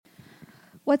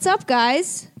What's up,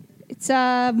 guys? It's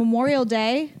Memorial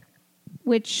Day,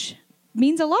 which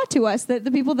means a lot to us, the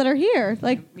people that are here.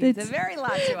 Like, it means a very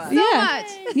lot to us. Yeah,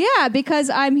 yeah,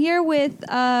 because I'm here with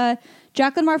Jaclyn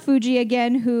Marfuggi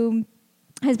again, who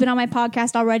has been on my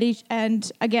podcast already. And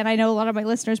again, I know a lot of my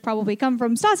listeners probably come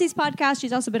from Stassi's podcast.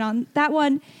 She's also been on that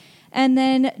one. And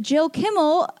then Jill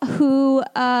Kimmel, who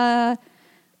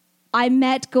I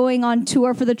met going on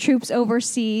tour for the troops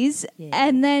overseas. Yeah.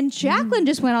 And then Jaclyn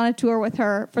just went on a tour with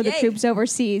her for the troops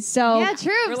overseas. So yeah,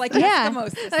 troops. We're like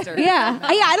Eskimo sisters. Yeah.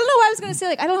 I don't know why I was going to say,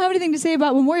 like, I don't have anything to say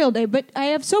about Memorial Day, but I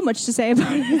have so much to say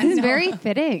about it. It's very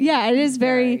fitting. Yeah, it is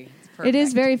very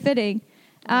fitting.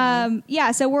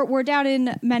 Yeah, so we're down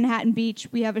in Manhattan Beach.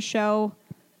 We have a show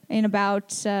in about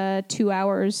 2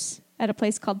 hours at a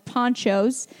place called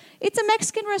Ponchos. It's a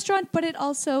Mexican restaurant, but it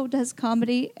also does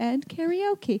comedy and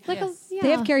karaoke. They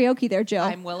have karaoke there, Jill.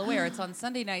 I'm well aware. It's on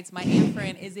Sunday nights. My Aunt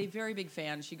Fran is a very big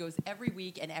fan. She goes every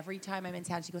week, and every time I'm in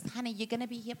town, she goes, honey, you're going to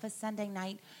be here for Sunday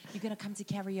night? You're going to come to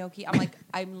karaoke? I'm like,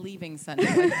 I'm leaving Sunday,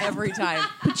 like, every time.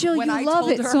 But Jill, when you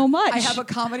love it so much. I have a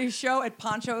comedy show at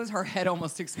Ponchos. Her head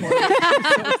almost exploded. I'm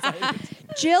so excited.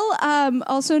 Jill,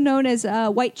 also known as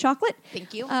White Chocolate.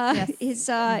 Thank you. Is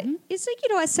like,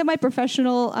 a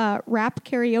semi-professional rap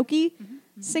karaoke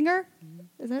singer.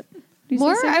 Is that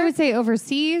more? I would say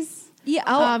overseas.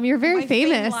 Yeah. You're very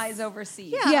famous. Fame lies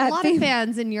overseas. Yeah, a lot of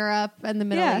fans in Europe and the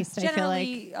Middle East.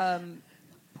 Generally, I feel like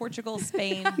Portugal,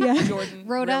 Spain, Jordan,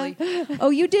 Rhoda. Really. Oh,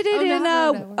 you did it in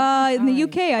the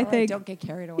UK, I think. Don't get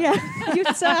carried away. Yeah,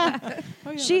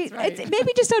 it's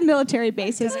maybe just on military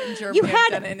bases. You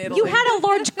had a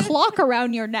large clock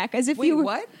around your neck, as if Wait, you were.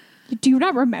 What? Do you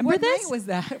not remember what this? Night was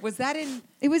that? Was that in?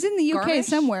 It was in the UK Garmisch?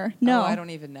 somewhere. No, I don't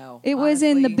even know. It was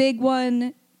in the big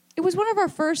one. It was one of our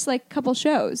first couple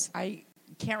shows. I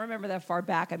can't remember that far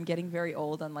back. I'm getting very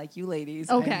old, unlike you ladies.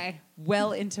 Okay. I'm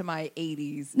well into my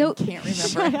 80s. No, can't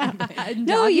remember.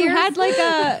 No, you had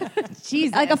a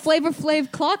Jesus. a Flavor Flav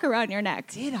clock around your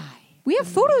neck. Did I? We have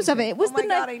photos of it. It was oh my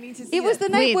God, I need to see it. Was the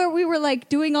night where we were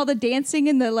doing all the dancing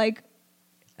in the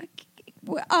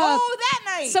that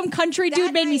night. Some country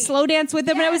dude made me slow dance with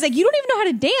him, and I was like, "You don't even know how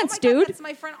to dance, dude." That's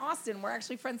my friend Austin. We're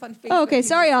actually friends on Facebook. Oh, okay,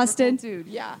 sorry, Austin. Cool dude,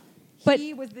 yeah. But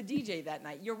he was the DJ that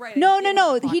night. You're right. No.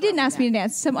 He didn't ask me to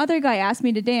dance. Some other guy asked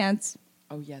me to dance.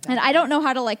 Oh yeah. And I don't know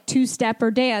how to two-step or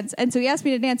dance, and so he asked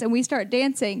me to dance, and we start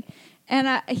dancing,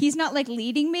 and he's not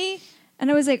leading me,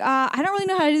 and I was like, I don't really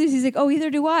know how to do this. He's like, oh,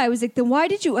 either do I. I was like, then why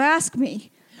did you ask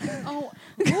me? Oh.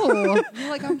 You're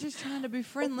like, I'm just trying to be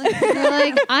friendly. You're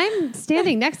like, I'm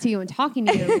standing next to you and talking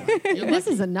to you. This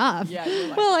is enough. Yeah,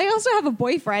 well, I also have a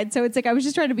boyfriend, so it's I was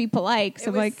just trying to be polite.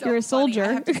 So I'm like, you're a soldier.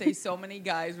 I have to say, so many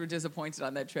guys were disappointed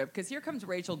on that trip because here comes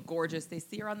Rachael, gorgeous. They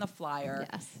see her on the flyer.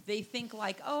 Yes. They think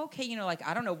oh, okay,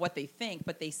 I don't know what they think,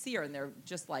 but they see her and they're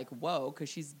just like, whoa, because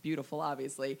she's beautiful,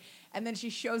 obviously. And then she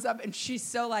shows up and she's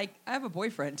so I have a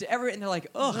boyfriend to everyone, and they're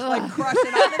like, ugh,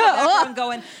 crushing. I'm in the background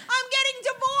going, I'm getting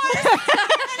divorced.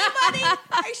 Anybody?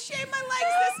 I shaved my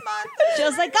legs this month.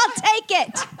 Jill's like, I'll take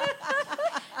it.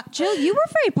 Jill, you were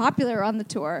very popular on the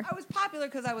tour. I was popular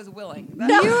because I was willing.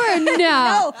 No. You were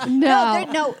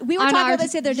no. We were talking about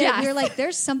this the other day. Yes. We were like,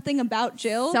 there's something about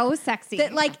Jill. So sexy.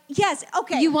 That yes,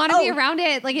 okay. You want to be around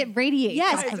it, it radiates.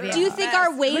 Yes. Do you think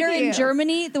our waiter in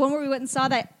Germany, the one where we went and saw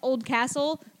that old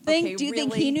castle thing, do you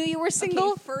think he knew you were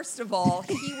single? Okay, first of all,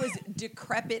 he was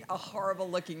decrepit, a horrible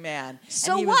looking man.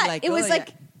 So and he what? Was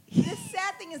the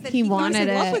sad thing is that he wanted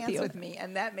to with me,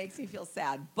 and that makes me feel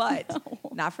sad. But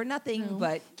not for nothing,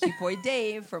 but cute boy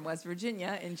Dave from West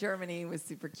Virginia in Germany was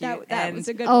super cute. That was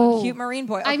a good one. Cute Marine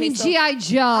boy. Okay, I mean, G.I.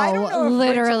 Joe,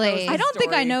 literally. I don't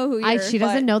think I know who you're. She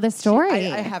doesn't know the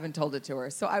story. I haven't told it to her.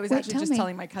 So I was actually just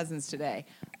telling my cousins today.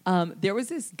 There was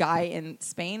this guy in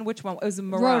Spain. Which one? It was a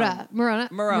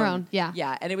Morona. Yeah.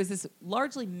 Yeah. And it was this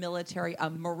largely military,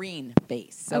 Marine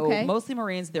base. So mostly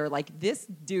Marines. They're this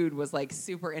dude was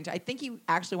super into, I think he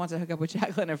actually wanted to hook up with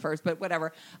Jaclyn at first, but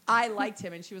whatever. I liked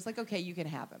him and she was like, okay, you can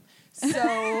have him.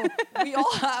 So we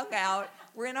all hung out.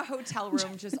 We're in a hotel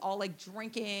room, just all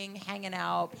drinking, hanging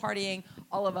out, partying,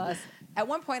 all of us. At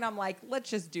one point, I'm like, let's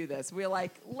just do this. We're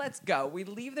like, let's go. We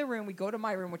leave the room. We go to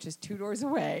my room, which is 2 doors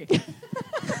away.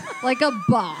 Like a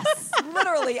boss.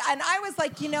 Literally. And I was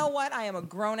like, you know what? I am a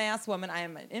grown-ass woman. I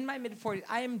am in my mid-40s.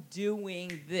 I am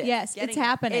doing this. Yes, it's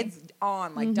happening. It's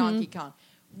on, Donkey Kong.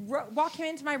 Walk him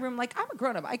into my room I'm a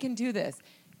grown-up. I can do this.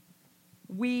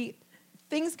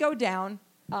 Things go down.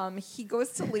 He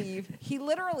goes to leave. He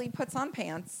literally puts on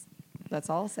pants. That's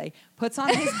all I'll say. Puts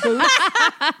on his boots.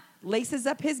 Laces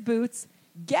up his boots.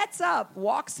 Gets up.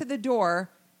 Walks to the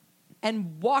door.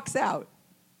 And walks out.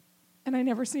 And I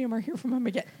never see him or hear from him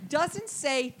again. Doesn't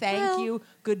say thank you,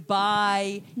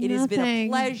 goodbye. It has been a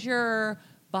pleasure.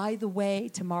 By the way,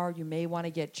 tomorrow you may want to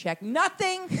get checked.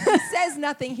 Nothing. He says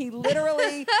nothing. He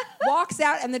literally walks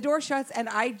out and the door shuts, and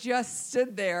I just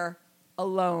stood there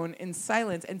alone in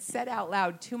silence and said out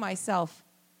loud to myself,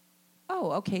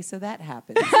 oh, okay, so that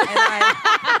happens.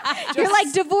 And you're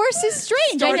like, divorce is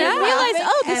strange. I didn't realize,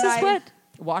 this is what...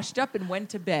 washed up and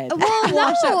went to bed. Well,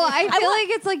 no, I feel like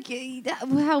it's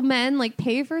like how men like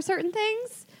pay for certain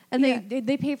things. And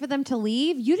they pay for them to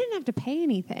leave. You didn't have to pay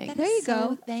anything. There you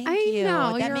go. Thank you.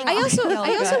 Know, I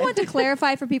also want to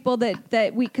clarify for people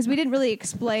that we, because we didn't really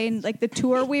explain like the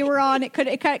tour we were on. It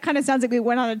kind of sounds like we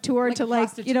went on a tour to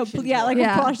like a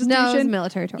prostitution. No, it was a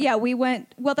military tour. Yeah, we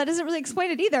went. Well, that doesn't really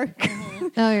explain it either.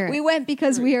 Oh, you're right. We went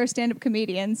because we are stand-up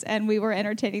comedians and we were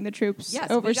entertaining the troops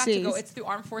overseas. We got to go. It's through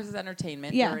Armed Forces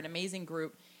Entertainment. Yeah. They're an amazing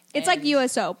group. It's like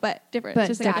USO, but different. But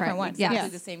just a different one. Exactly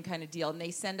the same kind of deal. And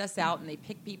they send us out, and they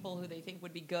pick people who they think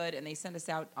would be good, and they send us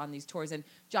out on these tours. And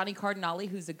Johnny Cardinale,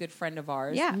 who's a good friend of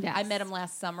ours, I met him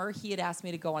last summer. He had asked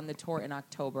me to go on the tour in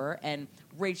October, and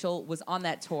Rachael was on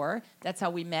that tour. That's how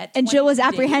we met. And Jill was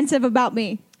apprehensive about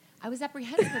me. I was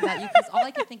apprehensive about you because all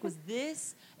I could think was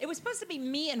this. It was supposed to be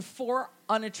me and 4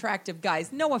 unattractive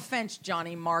guys. No offense,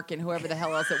 Johnny, Mark, and whoever the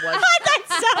hell else it was.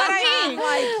 That's so mean.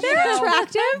 They're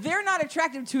attractive. They're not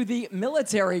attractive to the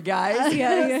military guys. You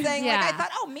know what I'm saying? Like, I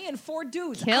thought, me and 4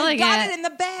 dudes. I got it in the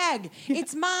bag.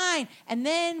 It's mine. And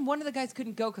then one of the guys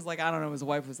couldn't go because, I don't know, his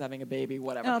wife was having a baby,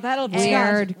 whatever. Oh, that'll be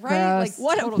weird. Right? Like,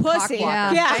 what a pussy.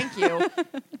 Yeah. Thank you.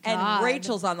 And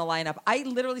Rachel's on the lineup. I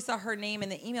literally saw her name in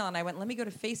the email, and I went, let me go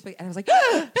to Facebook. And I was like,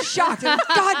 shocked.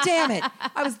 God damn it.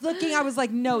 I was looking. I was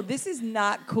like, no, this is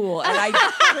not cool. And I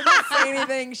couldn't say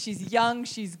anything. She's young.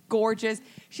 She's gorgeous.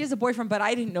 She has a boyfriend, but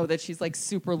I didn't know that she's like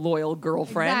super loyal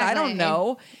girlfriend. Exactly. I don't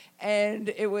know. And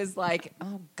it was like,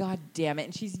 oh, God damn it.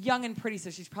 And she's young and pretty,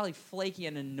 so she's probably flaky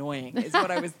and annoying is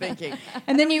what I was thinking.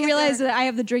 And then you realize that I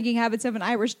have the drinking habits of an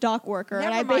Irish dock worker,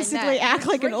 and I basically act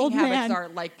like an old man. Habits are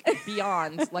like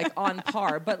beyond, like on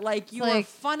par. But like you were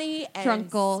funny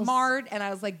and smart, and I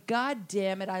was like, God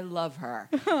damn it, I love her.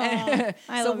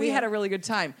 So we had a really good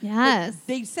time. Yes. But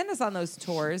they send us on those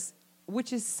tours,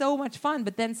 which is so much fun,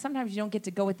 but then sometimes you don't get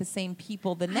to go with the same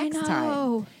people the next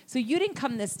time. So you didn't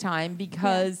come this time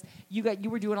because you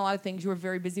were doing a lot of things. You were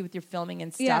very busy with your filming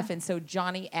and stuff, and so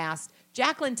Johnny asked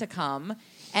Jaclyn to come.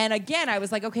 And again, I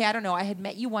was like, okay, I don't know. I had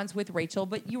met you once with Rachael,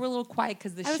 but you were a little quiet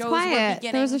because the shows were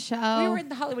beginning. There was a show. We were in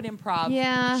the Hollywood Improv.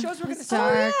 Yeah. Shows were going to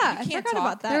start. Oh, yeah. I forgot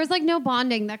about that. There was like no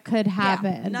bonding that could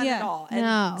happen. None at all.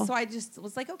 And so I just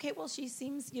was like, okay, well, she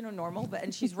seems, normal,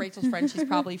 and she's Rachel's friend. She's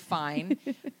probably fine.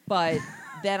 But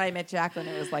then I met Jaclyn, and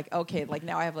it was like, okay, like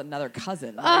now I have another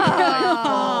cousin.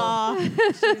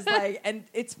 She's like, and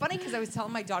it's funny because I was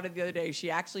telling my daughter the other day,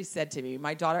 she actually said to me,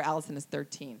 my daughter Allison is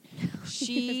 13.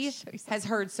 She has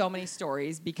heard so many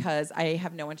stories because I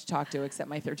have no one to talk to except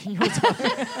my 13-year-old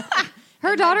daughter.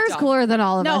 Her daughter is cooler than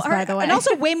all of us, by the way. And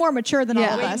also way more mature than all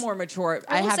of us. Way more mature.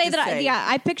 I will say that.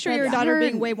 I picture your daughter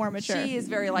being way more mature. She is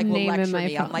very will lecture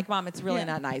me. I'm like, Mom, it's really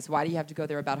not nice. Why do you have to go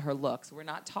there about her looks? We're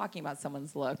not talking about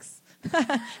someone's looks.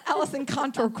 Allison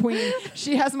Contour Queen.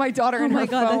 She has my daughter in her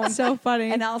phone. Oh my God, that's so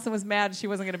funny. And Allison was mad she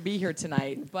wasn't going to be here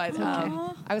tonight. But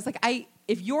I was like,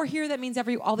 if you're here, that means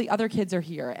all the other kids are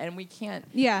here, and we can't.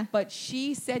 Yeah. But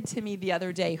she said to me the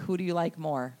other day, who do you like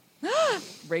more?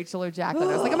 Rachel or Jaclyn? I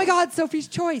was like, oh my God, Sophie's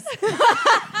choice.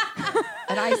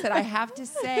 And I said, I have to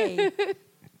say,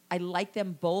 I like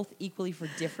them both equally for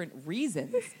different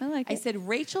reasons. I said,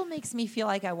 Rachel makes me feel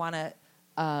like I want to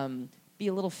be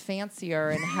a little fancier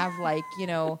and have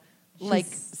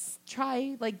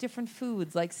try different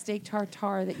foods like steak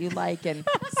tartare that you like and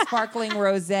sparkling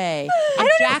rosé. And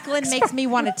Jaclyn makes me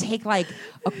want to take a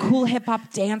cool hip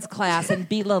hop dance class and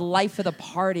be the life of the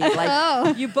party.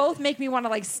 You both make me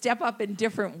want to step up in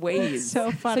different ways.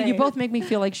 So funny. So you both make me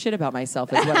feel like shit about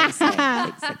myself is what I'm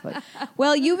saying, basically.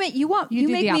 Well, you make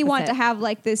me want to have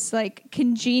this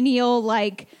congenial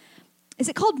is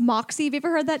it called moxie? Have you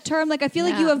ever heard that term? I feel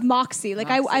like you have moxie.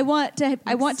 Moxie. I want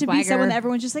to be someone that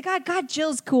everyone's just like, God,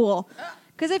 Jill's cool.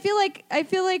 Because I feel like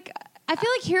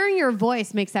hearing your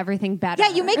voice makes everything better. Yeah,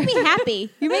 you make me happy.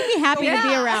 You make me happy to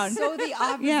be around. So the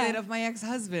opposite of my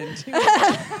ex-husband.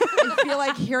 I feel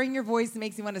like hearing your voice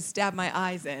makes me want to stab my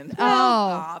eyes in.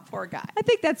 Oh, poor guy. I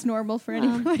think that's normal for any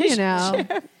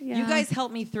relationship. You guys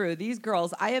helped me through. These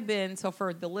girls, so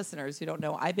for the listeners who don't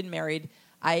know, I've been married.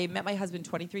 I met my husband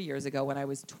 23 years ago when I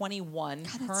was 21,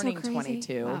 turning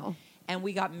 22. Wow. And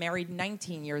we got married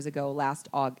 19 years ago last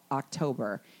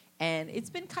October. And it's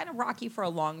been kind of rocky for a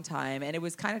long time, and it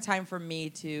was kind of time for me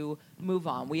to move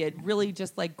on. We had really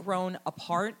just like grown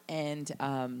apart, and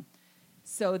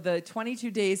so the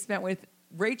 22 days spent with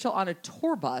Rachael on a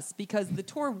tour bus, because the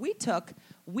tour we took,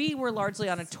 we were largely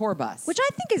on a tour bus. Which I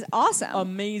think is awesome.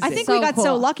 Amazing. I think So we got so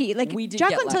cool. lucky. Like, We did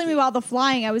get Jaclyn telling me lucky. about the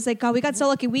flying, I was like, God, we got so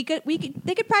lucky. They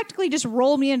could practically just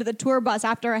roll me into the tour bus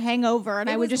after a hangover, and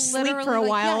It I would was just sleep literally for a like,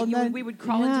 while. yeah, and then, we would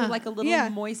crawl into like a little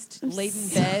moist laden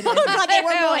bed. God, they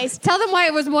were moist. Tell them why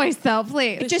it was moist, though,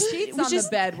 please. The sheets on the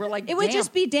bed were like It would damp.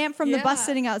 just be damp from the bus Yeah.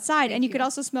 sitting outside, and you you. could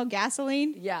also smell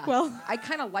gasoline. Yeah. Well, I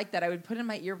kind of like that. I would put in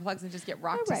my earplugs and just get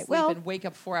rocked All to right, sleep well, and wake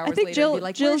up 4 hours I think later and be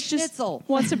like, Jill's where's just Schnitzel?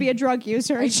 wants to be a drug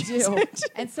user. I She do. doesn't.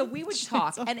 And so we would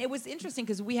talk. And it was interesting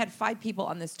because we had 5 people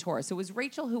on this tour. So it was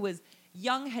Rachael, who was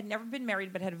young, had never been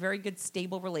married, but had a very good,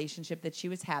 stable relationship that she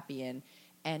was happy in.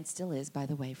 And still is, by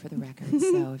the way, for the record.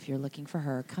 So if you're looking for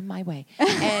her, come my way.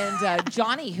 And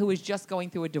Johnny, who was just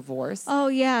going through a divorce. Oh,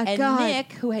 yeah, And God.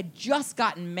 Nick, who had just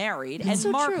gotten married. And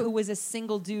so Mark, true. who was a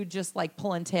single dude just like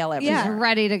pulling tail every Yeah. He's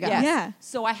ready to go. Yes. Yeah.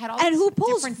 So I had all And these who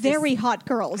pulls different very hot I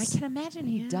girls. can imagine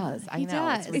he does. I he know.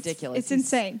 does. It's ridiculous. It's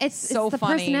insane. It's So it's the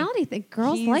funny. personality thing.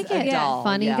 Girls He's like a it. doll,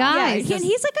 Funny yeah. guys. Yeah, and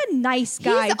he's like a nice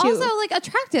guy, He's too. also like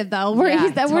attractive though. We're Yeah,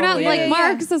 we're not totally like is.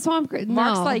 Mark's the swamp. No.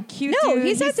 Mark's like cute. No, dude.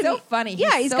 he's so funny.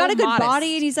 Yeah, he's so got a good modest.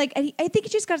 body, and he's like, I think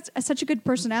he's just got such a good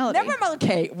personality. Never mind.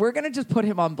 Okay, we're gonna just put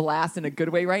him on blast in a good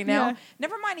way right now. Yeah.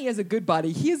 Never mind, he has a good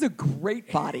body. He has a great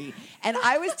body. And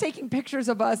I was taking pictures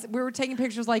of us. We were taking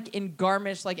pictures like in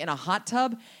Garmisch, like in a hot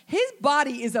tub. His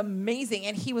body is amazing,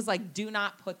 and he was like, "Do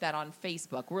not put that on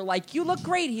Facebook." We're like, "You look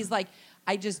great." He's like,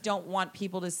 "I just don't want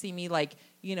people to see me like."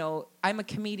 You know, I'm a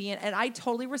comedian, and I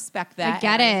totally respect that. I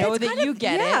get and it. I know It's that you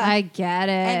get it. I get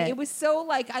it. And it was so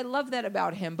like I love that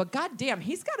about him. But goddamn,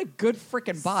 he's got a good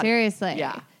freaking body. Seriously.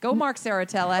 Yeah. Go Mark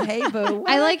Saratella. Hey boo.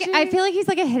 I feel like he's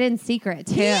like a hidden secret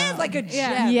too. He is like a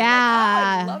gem. Yeah.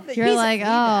 Like, oh, I love that. You're he's like, a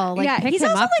oh, like yeah, pick he's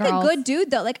him also up, like girls. a good dude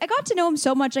though. Like I got to know him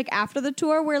so much like after the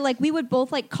tour, where like we would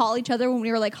both like call each other when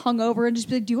we were like hungover and just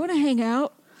be like, "Do you want to hang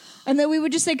out?" And then we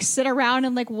would just like sit around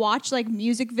and like watch like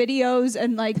music videos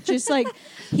and like just like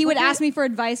he would ask me for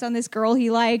advice on this girl he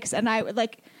likes, and I would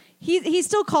like he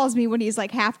still calls me when he's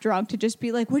like half drunk to just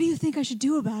be like, "What do you think I should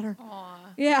do about her?" Aw.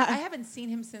 Yeah. I haven't seen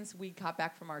him since we got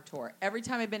back from our tour. Every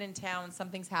time I've been in town,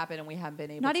 something's happened and we haven't been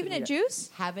able Not to even meet at him.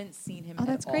 Juice? Haven't seen him Oh,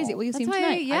 that's at crazy. all. Will you see That's him why,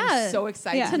 tonight? yeah. I'm so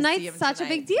excited to Tonight's see him such a tonight.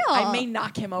 big deal. I may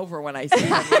knock him over when I see him.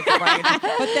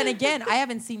 But then again, I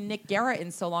haven't seen Nick Guerra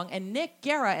in so long. And Nick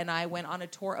Guerra and I went on a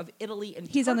tour of Italy and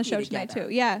He's on the Turkey show tonight together.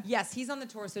 too. Yeah. Yes, he's on the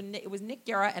tour. So it was Nick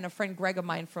Guerra and a friend Greg of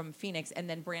mine from Phoenix, and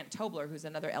then Brant Tobler, who's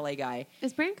another LA guy.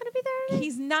 Is Brant gonna be there?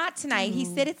 He's not tonight. He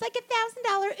said it's like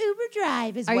 $1,000 Uber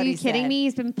drive. Is Are what you he kidding said. me?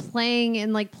 He's been playing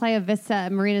in like Playa Vista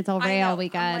and Marina Del I Rey know. all I'm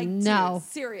weekend. like, No. dude,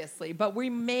 seriously. But we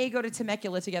may go to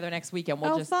Temecula together next weekend.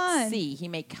 We'll Oh, just fun. see. He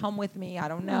may come with me. I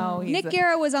don't know. He's Nick a-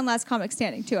 Guerra was on Last Comic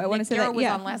Standing too. I want to Nick say Guerra that. was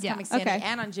Yeah. on Last Yeah. Comic Standing Okay.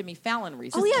 and on Jimmy Fallon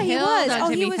recently. Oh yeah, he killed was. on Oh,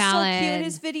 he Jimmy was so cute in Fallon.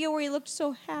 his video where he looked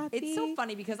so happy. It's so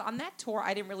funny because on that tour,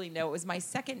 I didn't really know. It was my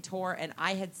second tour, and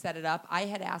I had set it up. I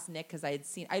had asked Nick because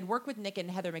I'd worked with Nick and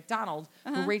Heather McDonald,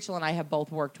 who Rachel and I have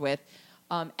both worked with,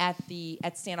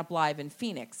 at Stand Up Live in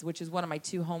Phoenix, which is one of my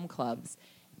 2 home clubs.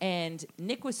 And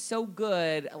Nick was so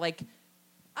good. Like,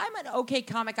 I'm an okay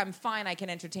comic. I'm fine. I can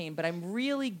entertain, but I'm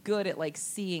really good at like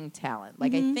seeing talent.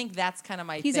 Like, I think that's kind of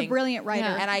my He's thing. a brilliant writer.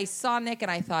 Yeah. And I saw Nick and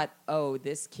I thought, oh,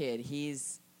 this kid,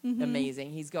 he's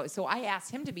amazing. So I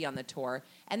asked him to be on the tour.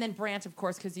 And then Brant, of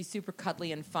course, because he's super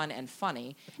cuddly and fun and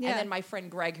funny. Yeah. And then my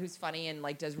friend Greg, who's funny and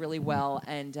like does really well.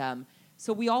 And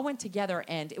so we all went together,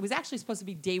 and it was actually supposed to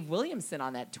be Dave Williamson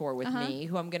on that tour with me,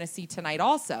 who I'm going to see tonight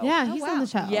also. Yeah, Oh, he's wow. on the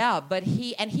show. Yeah, but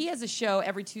he has a show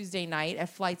every Tuesday night at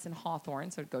Flights in Hawthorne,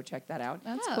 so go check that out.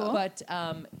 That's Oh. cool. But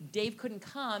Dave couldn't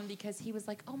come because he was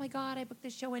like, oh my God, I booked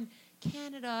this show in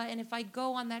Canada, and if I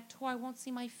go on that tour, I won't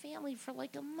see my family for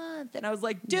like a month. And I was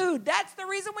like, dude, that's the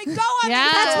reason we go on Yeah.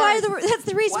 these That's tours. why. That's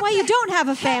the reason What why you the don't have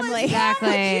a hell is family. wrong Exactly.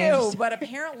 with you? But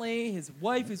apparently his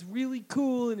wife is really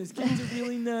cool and his kids are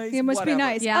really nice. It must Whatever. be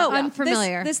nice. Yeah, Oh,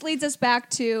 unfamiliar. This leads us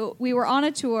back to we were on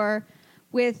a tour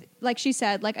with, like she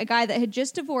said, like a guy that had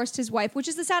just divorced his wife, which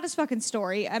is the saddest fucking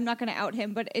story. I'm not going to out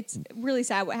him, but it's really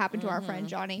sad what happened to our friend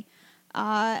Johnny.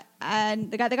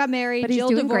 And the guy that got married, But he's Jill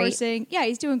doing great. divorcing. Yeah,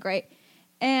 he's doing great.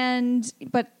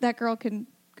 But that girl can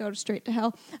go straight to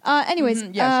hell. Anyways,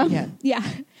 Yeah, she can. Yeah.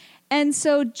 And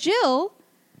so Jill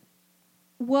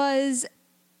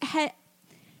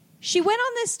she went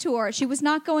on this tour. She was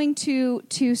not going to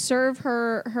serve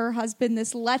her husband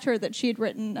this letter that she had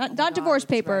written, not divorce that's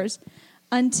papers,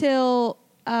 until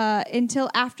until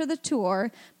after the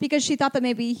tour because she thought that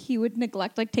maybe he would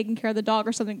neglect like taking care of the dog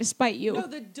or something to spite you. No,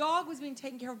 the dog was being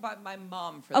taken care of by my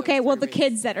mom for okay, those well, 3 the weeks.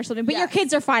 kids then or something. But Yes. your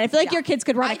kids are fine. I feel like Yeah. your kids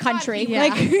could run I a country.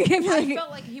 thought he would- Like, I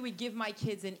felt like he would give my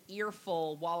kids an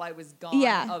earful while I was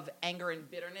gone of anger and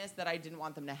bitterness that I didn't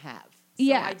want them to have.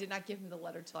 So I did not give him the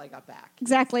letter till I got back.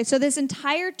 Exactly. So this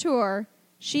entire tour,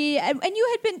 you had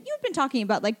been talking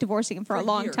about like divorcing him for a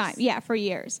long years. time. Yeah, for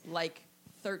years. Like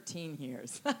 13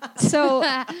 years. So,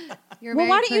 You're well,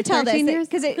 why married don't you for tell 13 this? years?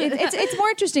 Because it's more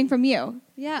interesting from you.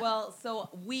 Yeah. Well, so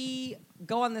we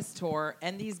go on this tour,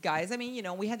 and these guys, I mean, you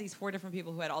know, we had these 4 different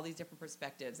people who had all these different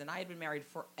perspectives, and I had been married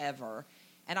forever.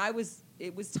 And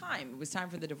it was time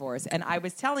for the divorce. And I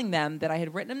was telling them that I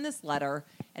had written him this letter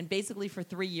and basically for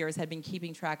 3 years had been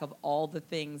keeping track of all the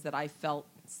things that I felt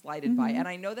slighted by. And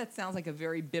I know that sounds like a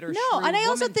very bitter, No, and I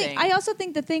also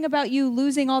think the thing about you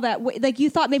losing all that weight, like you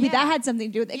thought maybe that had something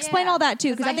to do with it. Explain all that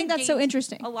too, because I think that's so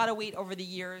interesting. A lot of weight over the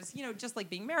years, you know, just like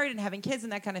being married and having kids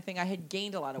and that kind of thing. I had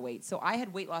gained a lot of weight. So I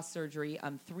had weight loss surgery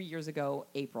 3 years ago,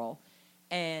 April.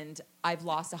 And I've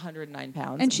lost 109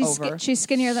 pounds. And she's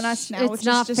skinnier than us now. It's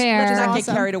not fair. Which is not awesome.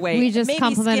 get carried away. We just Maybe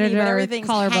complimented skinny, but her everything's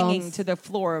collarbones. hanging to the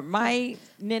floor. My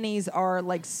ninnies are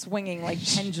like swinging like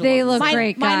pendulums. They look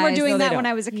great, Mine were guys. doing No, they that don't. when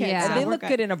I was a kid. Yeah. so They we're look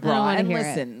good in a I don't bra. wanna And hear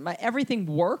listen, everything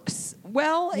works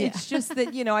well. It's just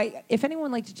that, you know, if anyone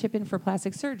would like to chip in for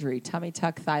plastic surgery, tummy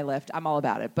tuck, thigh lift, I'm all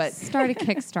about it. But Start a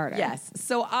Kickstarter. yes.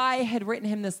 So I had written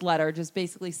him this letter just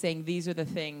basically saying these are the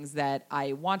things that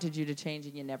I wanted you to change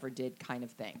and you never did kind of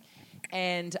thing.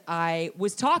 And I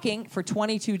was talking for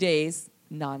 22 days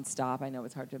nonstop. I know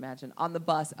it's hard to imagine on the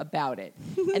bus about it.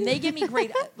 And they give me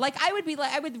great,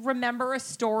 I would remember a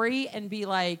story and be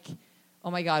like,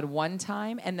 oh my God, one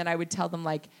time. And then I would tell them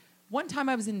like, one time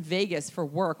I was in Vegas for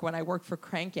work when I worked for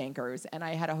Crank Anchors and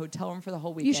I had a hotel room for the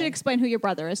whole weekend. You should explain who your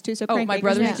brother is too. So Oh, Crank my Anchors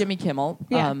brother is is Jimmy Kimmel,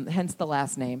 hence the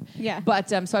last name. Yeah. But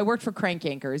so I worked for Crank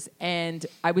Anchors, and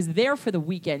I was there for the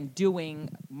weekend doing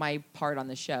my part on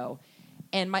the show.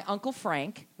 And my Uncle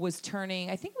Frank was turning,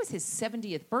 I think it was his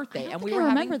 70th birthday. I and think I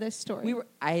remember this story.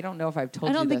 I don't know if I've told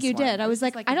you I don't think this you one. did. I was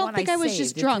This like, is I don't one think I was saved.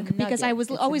 just It's a drunk because I nugget. was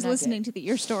It's a always nugget. listening to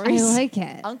your I stories. like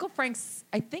it. Uncle Frank's,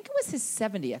 I think it was his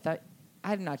 70th.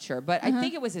 I'm not sure, but I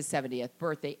think it was his 70th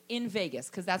birthday in Vegas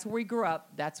because that's where we grew up.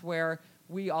 That's where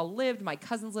we all lived. My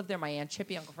cousins lived there. My Aunt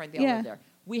Chippy, Uncle Frank, they all lived there.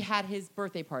 We had his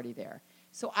birthday party there.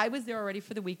 So I was there already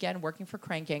for the weekend working for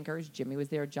Crank Anchors. Jimmy was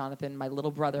there. Jonathan, my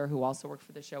little brother, who also worked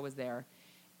for the show, was there.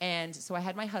 And so I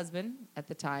had my husband at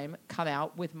the time come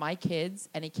out with my kids,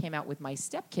 and he came out with my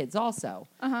stepkids also,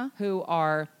 who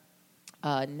are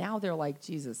now they're like,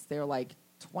 Jesus, they're like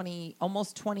 20,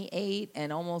 almost 28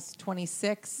 and almost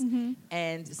 26.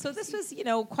 And so this was, you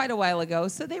know, quite a while ago.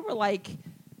 So they were like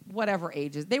whatever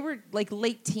ages. They were like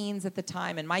late teens at the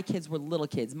time, and my kids were little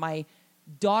kids. My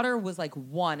daughter was like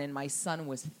 1 and my son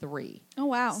was 3. Oh,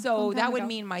 wow. So that would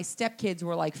mean my stepkids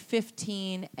were like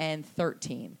 15 and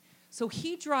 13. So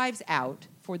he drives out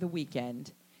for the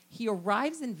weekend. He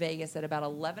arrives in Vegas at about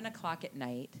 11 o'clock at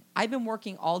night. I've been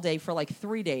working all day for like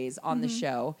 3 days on the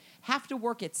show. Have to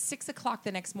work at 6 o'clock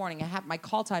the next morning. My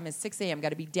call time is 6 a.m. Got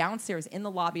to be downstairs in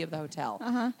the lobby of the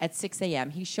hotel at 6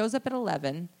 a.m. He shows up at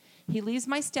 11. He leaves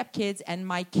my stepkids and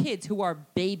my kids, who are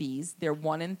babies. They're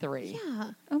 1 and 3.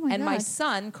 Yeah. Oh, my God. And my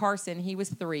son, Carson, he was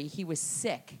 3. He was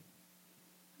sick.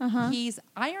 He's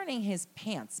ironing his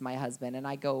pants, my husband, and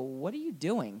I go, what are you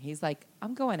doing? He's like,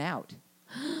 I'm going out.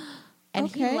 And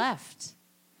he left.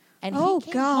 And he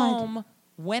came home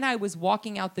when I was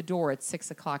walking out the door at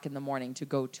 6 o'clock in the morning to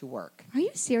go to work. Are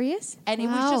you serious? And it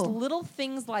was just little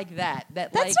things like that.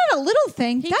 That's not a little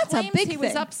thing. That's a big thing. He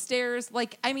was upstairs.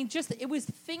 Like, I mean, just, it was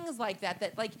things like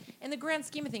that, like, in the grand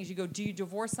scheme of things, you go, do you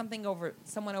divorce someone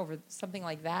over something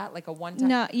like that? Like a one-time?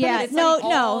 No, But yeah. it's No, like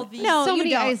all these- so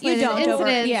many you isolated don't.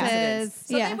 incidences.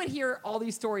 So they would hear all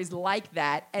these stories like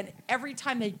that, and every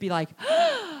time they'd be like,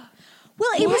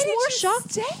 well, it was more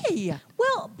shocked. Stay.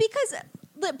 Well, because,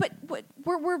 but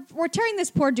we're tearing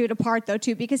this poor dude apart though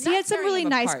too, because he Not had some tearing really him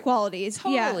nice apart. qualities.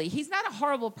 Totally. He's not a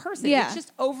horrible person. Yeah. It's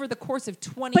just over the course of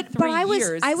 23 But I was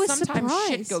years, sometimes surprised.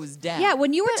 shit goes down. Yeah,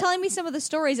 when you were telling me some of the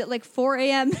stories at like 4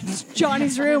 a.m. in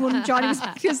Johnny's room when Johnny was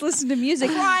just listening to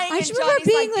music, Crying, I and just remember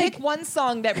Johnny's being like, pick one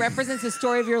song that represents the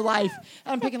story of your life.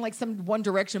 I'm picking like some One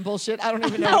Direction bullshit. I don't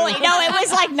even know. no, it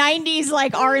was like 90s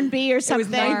like R&B or It was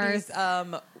something.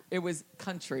 90s. It was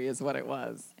country is what it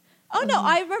was. Oh no,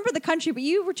 I remember the country, but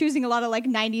you were choosing a lot of like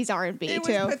 90s R&B too. It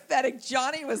was pathetic.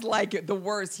 Johnny was like the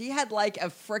worst. He had like a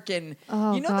freaking,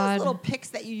 those little picks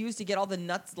that you use to get all the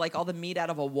nuts, like all the meat out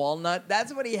of a walnut.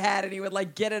 That's what he had, and he would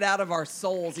like get it out of our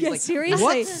souls. He's like, seriously?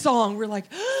 What song? We're like,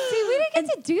 see, we didn't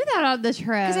get to do that on the trip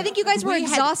because I think you guys were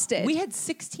exhausted. We had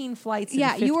 16 flights. Yeah,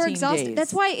 in 15 you were exhausted. days.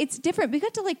 That's why it's different. We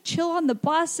got to like chill on the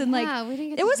bus and we like didn't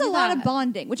get it to was do a lot of that.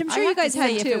 bonding, which I'm I sure you have to guys had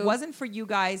say, too. If it wasn't for you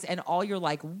guys and all, you're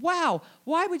like, wow,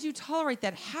 why would you tolerate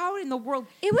that? How in the world?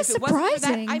 It was if it wasn't for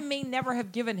surprising. that, I may never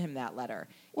have given him that letter.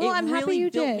 Well, it I'm really happy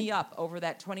you built did. me up over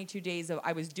that 22 days of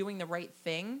I was doing the right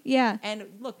thing. Yeah. And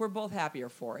look, we're both happier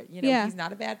for it. Yeah. He's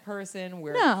not a bad person.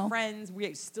 We're friends.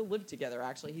 We still live together,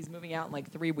 actually. He's moving out in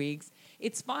like 3 weeks.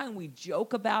 It's fine. We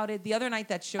joke about it. The other night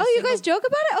that show... Oh, you guys joke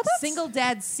about it? Oh, that's... Single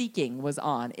Dad Seeking was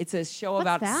on. It's a show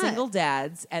about single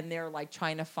dads, and they're like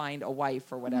trying to find a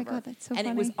wife or whatever. Oh my God, that's so and funny.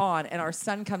 it was on, and our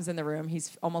son comes in the room.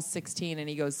 He's almost 16, and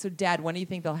he goes, so Dad, when do you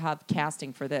think they'll have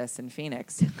casting for this in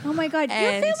Phoenix? Oh my God, your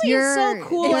And family is so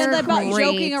cool and about great.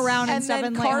 joking around and stuff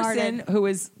then and Carson, lighthearted. who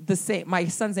is the same, my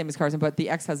son's name is Carson, but the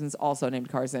ex-husband's also named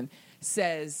Carson,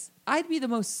 says, I'd be the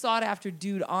most sought-after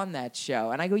dude on that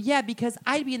show. And I go, yeah, because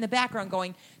I'd be in the background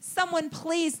going, someone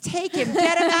please take him,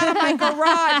 get him out of my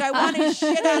garage. I want his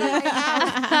shit out of my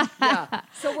house. Yeah.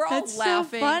 So we're all That's so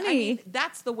laughing. funny. I mean,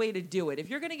 that's the way to do it. If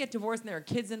you're going to get divorced and there are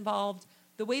kids involved,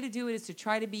 the way to do it is to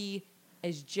try to be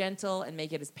as gentle and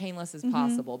make it as painless as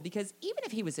possible. Because even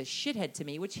if he was a shithead to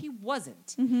me, which he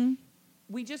wasn't,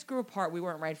 we just grew apart. We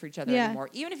weren't right for each other anymore.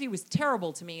 Even if he was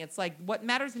terrible to me, it's like what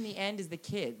matters in the end is the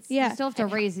kids. Yeah. You still have to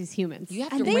raise these humans. You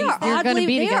have And to they raise are them. You're gonna oddly,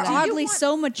 be they are together. oddly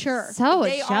so mature. So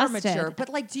They are adjusted. mature. But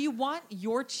like, do you want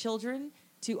your children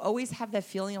to always have that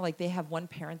feeling of like they have one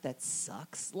parent that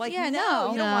sucks? Like, Yeah,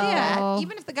 no, you don't no. want Yeah. that.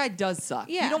 Even if the guy does suck,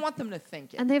 Yeah. you don't want them to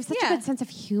think it. And they have such a Yeah. good sense of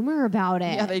humor about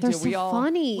it. yeah, they They're do. So we all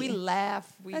funny. We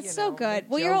laugh. We, That's you so know, good. make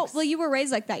Well, jokes. you were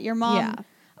raised like that. Your mom. Yeah.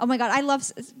 Oh my God, I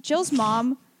love Jill's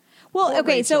mom. Well, Poor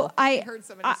okay, Rachael. so I heard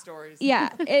so many stories. Yeah,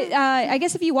 I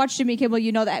guess if you watch Jimmy Kimmel,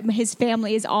 you know that his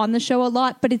family is on the show a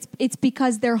lot, but it's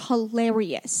because they're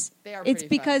hilarious. They are It's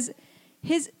pretty because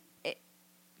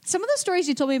some of the stories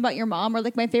you told me about your mom are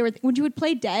like my favorite. When you would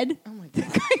play dead. Oh my God,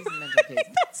 she's a mental case.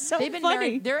 That's so They've been funny.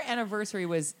 married. Their anniversary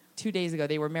was 2 days ago.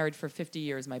 They were married for 50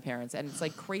 years, my parents, and it's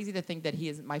like crazy to think that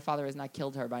my father has not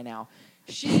killed her by now.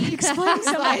 She Explain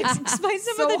some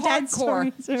so of the dead hardcore.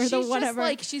 stories or She's the just whatever.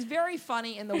 like she's very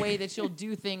funny in the way that she'll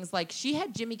do things. Like she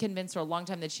had Jimmy convinced her a long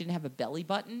time that she didn't have a belly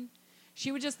button.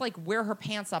 She would just like wear her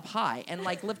pants up high and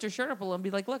like lift her shirt up a little and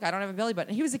be like, "Look, I don't have a belly button."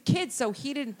 And he was a kid, so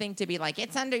he didn't think to be like,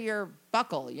 "It's under your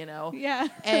buckle," you know. Yeah.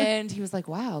 And he was like,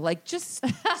 "Wow," like just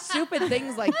stupid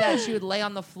things like that. She would lay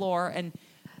on the floor and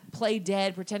play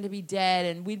dead, pretend to be dead,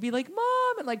 and we'd be like,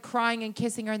 "Mom," and like crying and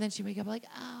kissing her, and then she'd wake up like,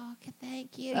 "Oh, okay,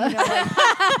 thank you." You know,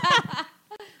 like,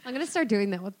 I'm gonna start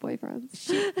doing that with boyfriends.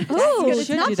 Oh, you it's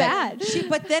should not do that. bad.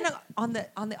 But then on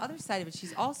the other side of it,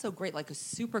 she's also great, like a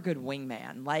super good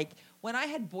wingman. Like when I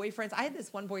had boyfriends, I had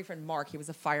this one boyfriend, Mark. He was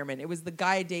a fireman. It was the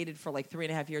guy I dated for like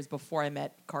 3.5 years before I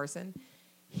met Carson.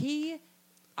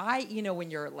 When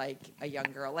you're like a young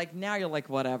girl, like now you're like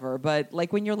whatever, but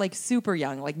like when you're like super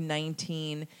young, like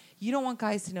 19, you don't want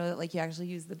guys to know that like you actually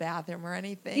use the bathroom or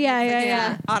anything. Yeah, It's like,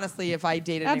 yeah. Honestly, if I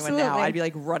dated anyone now, Absolutely. I'd be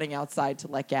like running outside to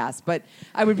let gas, but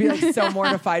I would be like so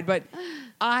mortified. But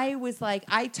I was like,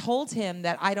 I told him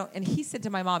that I don't, and he said to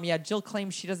my mom, yeah, Jill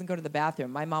claims she doesn't go to the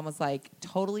bathroom. My mom was like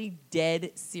totally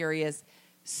dead serious,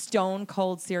 stone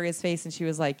cold serious face, and she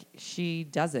was like, she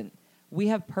doesn't. We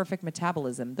have perfect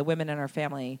metabolism. The women in our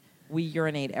family, we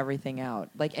urinate everything out.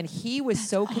 Like, and he was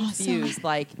so confused. Awesome.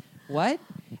 Like, what?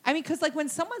 I mean, because like when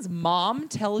someone's mom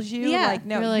tells you, Yeah. like,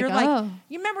 no, You're you're like, like, oh.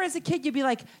 you remember as a kid, you'd be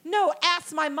like, no,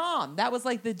 ask my mom. That was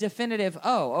like the definitive.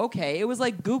 Oh, okay. It was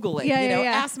like Google it. Yeah, you know,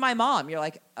 yeah. ask my mom. You're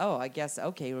like, oh, I guess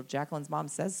okay. Well, Jaclyn's mom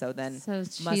says so. Then So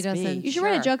she must doesn't- be. You should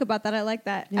write a Sure. joke about that. I like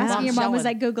that. Yeah. Asking your mom was Bombshelling.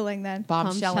 like Googling then.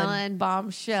 Bombshelling.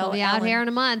 Bombshell. She'll be out Ellen. here in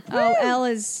a month. Oh, Elle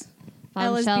is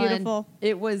Bombshelling. beautiful.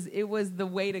 It was the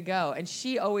way to go, and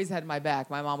she always had my back.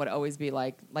 My mom would always be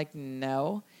like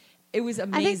no. It was I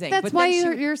amazing. think that's But why then she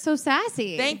would- you're so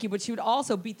sassy. Thank you, but she would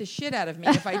also beat the shit out of me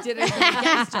if I did anything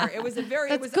against her. It was a very.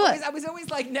 That's it was good. Always, I was always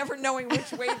like never knowing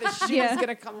which way the shoe Yeah. is going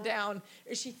to come down.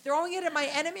 Is she throwing it at my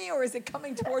enemy or is it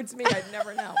coming towards me? I'd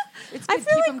never know. It's I good.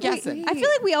 feel Keep like them guessing. I feel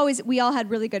like we all had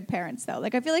really good parents though.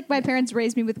 Like I feel like my parents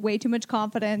raised me with way too much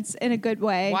confidence in a good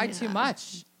way. Why too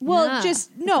much? Well,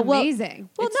 just no. Well, amazing.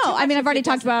 Well, It's no. too I mean, much I've already if it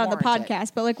talked about it on the doesn't warrant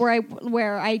podcast, but like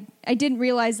where I didn't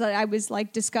realize that I was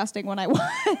like disgusting when I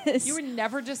was. You were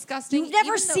never disgusting. You've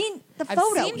never even though seen the I've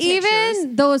photo. seen pictures.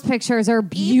 Even those pictures are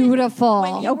beautiful.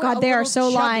 When you Oh, were God, a they are little so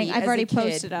lying. chubby I've as already a kid.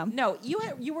 posted them. No,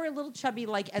 you were a little chubby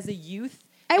like as a youth.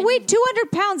 I and weighed you-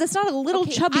 200 pounds. That's not a little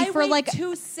Okay, chubby I for weighed like.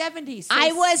 270. So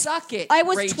I was suck it. I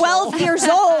was Rachel. 12 years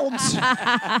old.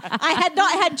 I had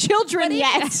not had children But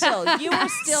yet. even still, you were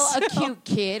still a cute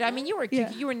kid. I mean, you were cute.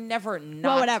 Yeah. You were never not.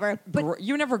 Well, whatever. But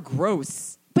you were never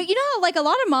gross. But you know how like a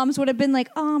lot of moms would have been like,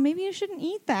 oh, maybe you shouldn't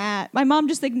eat that. My mom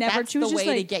just like never. That's She was the just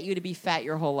way to like, get you to be fat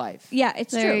your whole life. yeah,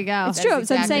 it's There true. you go. It's That is true. So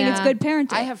I'm exactly- saying it's Yeah. good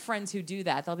parenting. I have friends who do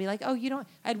that. They'll be like, "Oh, you don't."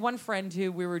 I had one friend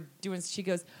who we were doing. She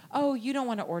goes, "Oh, you don't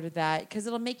want to order that because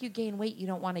it'll make you gain weight. You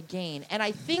don't want to gain." And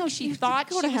I think she thought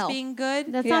go she to was hell. being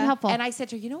good. That's Yeah. not helpful. And I said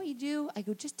to her, "You know what you do?" I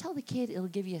go, "Just tell the kid it'll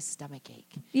give you a stomach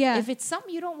ache. Yeah. If it's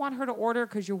something you don't want her to order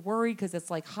because you're worried because it's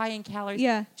like high in calories,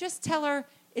 Yeah. just tell her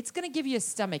it's going to give you a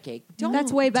stomach ache. Don't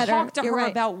That's way better. talk to You're her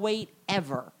right. about weight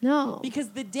ever. No. Because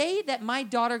the day that my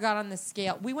daughter got on the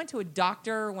scale, we went to a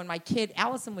doctor when my kid,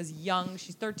 Allison, was young.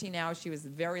 She's 13 now. She was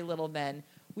very little then.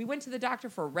 We went to the doctor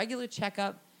for a regular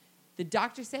checkup. The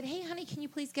doctor said, "Hey, honey, can you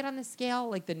please get on the scale?"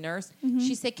 Like the nurse.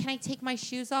 She said, "Can I take my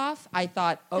shoes off?" I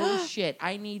thought, oh, shit,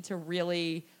 I need to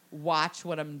really watch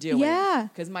what I'm doing. Yeah.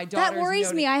 Because my daughter that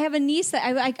worries me. I have a niece that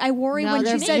I worry No, when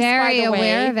they're she says, very by the way,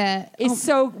 aware of it. It's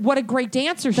so, what a great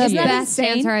dancer she The is. that best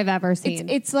insane? dancer I've ever seen.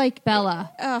 it's like Bella.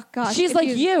 Oh gosh, She's if like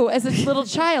you as a little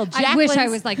child. I wish I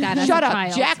Jacqueline's- was like that as Shut a up.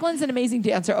 child. Jacqueline's an amazing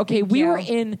dancer. Okay, Thank we you. were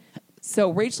in.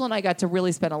 So Rachel and I got to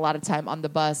really spend a lot of time on the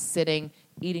bus, sitting,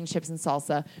 eating chips and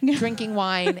salsa, drinking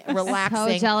wine,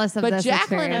 relaxing. jealous of but this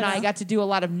Jacqueline and experience. I got to do a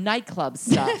lot of nightclub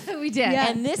stuff. We did. Yeah.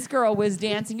 And this girl was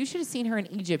dancing. You should have seen her in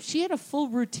Egypt. She had a full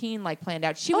routine like planned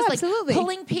out. She was like absolutely.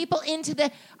 pulling people into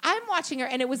the. I'm watching her,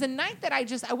 and it was a night that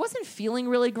I wasn't feeling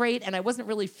really great, and I wasn't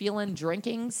really feeling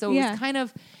drinking. So it Yeah. was kind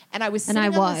of, and I was And sitting I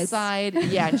on the was. side.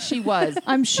 Yeah, and she was.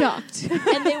 I'm shocked.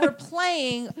 And they were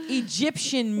playing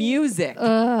Egyptian music.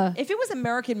 If it was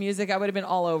American music, I would have been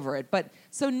all over it. But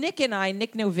so Nick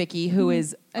Novicki, who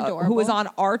is who is on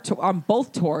our on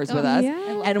both tours with us, yeah.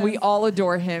 I love and we all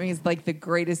adore him. He's like the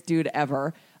greatest dude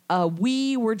ever.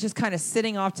 We were just kind of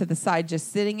sitting off to the side,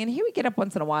 just sitting, and he would get up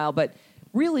once in a while, but.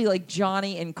 Really, like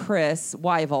Johnny and Chris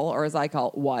Wyvel, or as I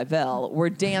call it, Wyvel, were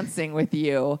dancing with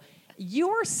you. You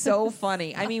are so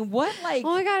funny. I mean, what like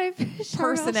Oh my God. I finished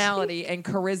personality and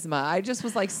charisma. I just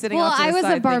was like sitting Well, off to the I was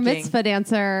side a bar thinking, mitzvah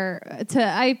dancer.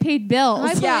 I paid bills. I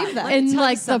believe Yeah, that. let me in tell you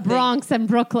like the something. Bronx and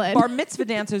Brooklyn. Bar mitzvah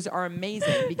dancers are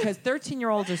amazing because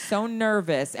 13-year-olds are so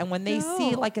nervous. And when they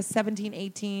see like a 17,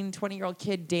 18, 20-year-old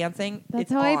kid dancing, That's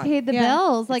it's how I on. paid the Yeah.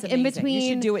 bills. It's Like in amazing. between. You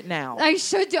should do it now. I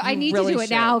should do. I need really to do it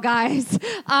should. now, guys.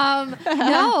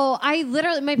 No, I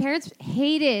literally. My parents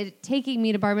hated taking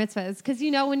me to bar mitzvahs because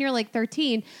when you're like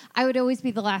 13, I would always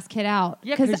be the last kid out.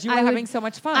 Yeah, 'cause you were having so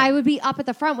much fun. I would be up at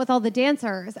the front with all the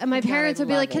dancers, and my God, parents I would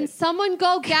be like, love "Can it. someone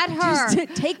go get her?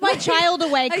 Just take my child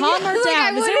away. Calm her Like,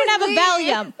 I down. Does anyone have a wouldn't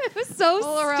Valium? leave. It was so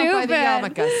Pull her out by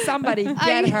the stupid. yarmulke. Somebody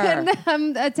get her.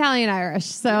 I'm Italian Irish,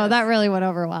 so that really went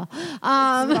over well.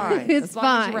 fine. It's As long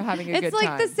as you fine. were having a it's good like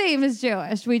time. the same as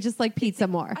Jewish. We just like pizza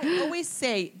more. I always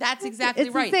say that's exactly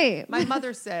It's the right. same. My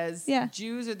mother says Yeah.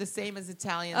 Jews are the same as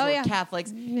Italians Oh, or yeah.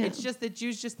 Catholics. It's just that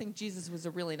Jews just think Jesus was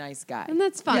a really nice guy. And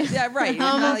that's fine. Yeah, right.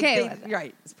 I'm Like, okay with it.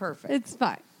 Right. It's perfect. It's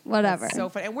fine. Whatever. That's so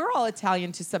funny. And we're all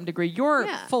Italian to some degree. You're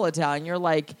Yeah. full Italian. You're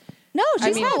like, No, I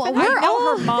she's mean, not. I we're know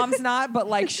all- her mom's not, but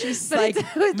like she's like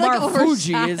it's like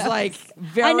Marfuggi is like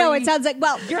very. I know it sounds like.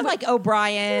 Well, You're like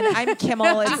O'Brien. I'm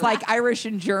Kimmel. It's like Irish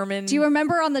and German. do you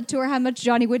remember on the tour how much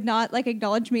Johnny would not like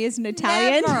acknowledge me as an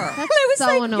Italian? Never. I was so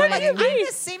like, annoying. I'm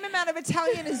the same amount of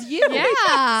Italian as you.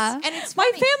 Yeah. And it's my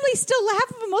funny. family still half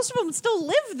of them, most of them still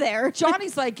live there.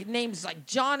 Johnny's like names like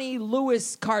Johnny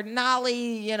Louis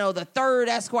Cardinale, the third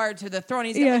Esquire to the throne.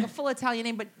 He's got Yeah. like a full Italian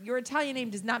name, but your Italian name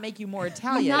does not make you more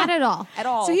Italian. Not at all. At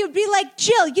all. So he would be like,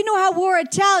 Jill, you know how we're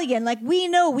Italian. Like, we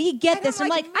know, we get And this. I'm I'm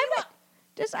like, like, you I'm know- not.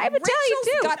 Just, I'm Italian Rachel's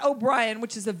too. got O'Brien,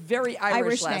 which is a very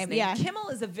Irish last name, name. yeah. Kimmel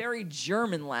is a very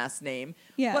German last name.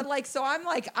 Yeah. But so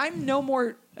I'm no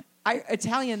more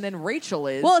Italian than Rachel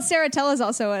is. Well, Saratella is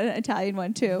also an Italian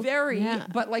one too. very, Yeah.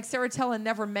 but like Saratella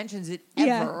never mentions it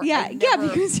Yeah, ever. yeah, I yeah, never-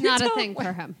 because It's not a don't- thing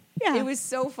for him. Yeah. It was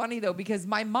so funny though because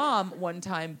my mom one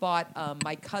time bought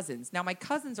my cousins. Now my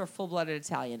cousins are full-blooded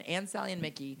Italian. Aunt Sally and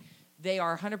Mickey, they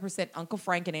are 100% Uncle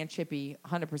Frank and Aunt Chippy,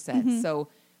 100%. Mm-hmm. So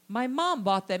my mom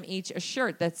bought them each a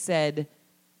shirt that said,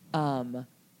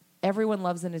 "Everyone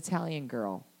loves an Italian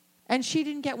girl," and she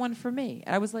didn't get one for me.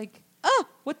 And I was like, "Oh,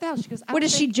 what the hell?" She goes, What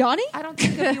is she, Johnny? I don't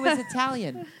think of you as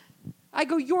Italian." I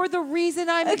go, you're the reason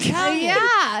I'm Italian. Yes.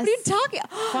 What are you talking?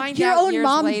 Find Your out own years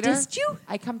mom later, dissed you?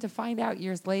 I come to find out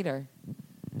years later,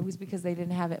 it was because they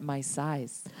didn't have it my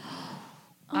size.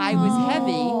 I was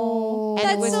heavy, and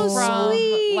That's it was so from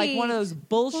sweet. like one of those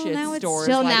bullshit now it's- stores.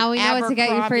 Jill, like now we know what to get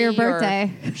you for your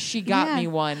Abercrombie, birthday. or She got Yeah. me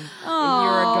one a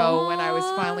year ago when I was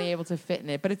finally able to fit in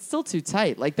it, but it's still too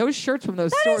tight. Like those shirts from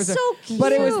those That stores. is so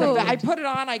But it was cute. I put it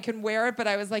on, I can wear it, but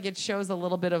I was like, it shows a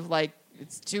little bit of like.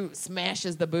 It's too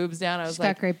smashes the boobs down. I was She's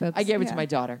like, got great boobs. I gave it Yeah. to my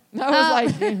daughter. I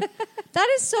was like, That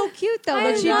is so cute, though,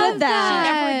 I that she love did she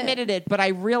that. never admitted it, but I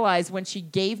realized when she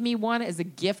gave me one as a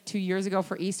gift 2 years ago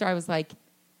for Easter, I was like,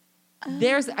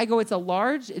 I go, it's a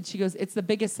large, and she goes, it's the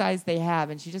biggest size they have,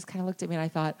 and she just kind of looked at me, and I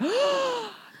thought,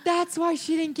 that's why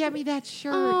she didn't get me that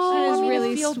shirt. Oh, she that is wanted me really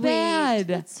to feel sweet. bad.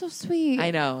 That's so sweet.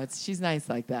 I know, she's nice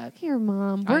like that. Here,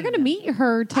 Mom. I We're going to know. meet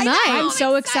her tonight. I'm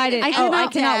so excited. I I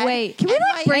cannot- cannot wait. Can we And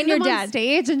like my- bring your them on dad.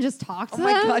 stage and just talk to Oh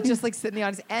my them? God, just like sit in the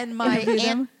audience. And my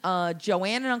Interview aunt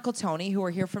Joanne and Uncle Tony, who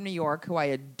are here from New York, who I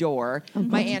adore.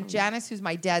 My Aunt Janice, who's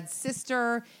my dad's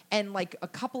sister, and like a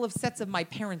couple of sets of my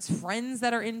parents' friends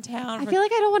that are in town. I feel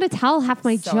like I don't want to tell half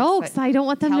my So jokes. excited. I don't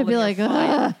want them Tell to be them like, you're fine.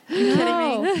 ugh. You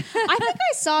kidding me? I think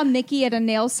I saw Mickey at a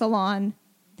nail salon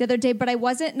the other day, but I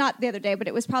wasn't, not the other day, but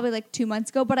it was probably like 2 months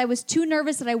ago, but I was too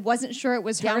nervous that I wasn't sure it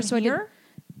was her. Down So here?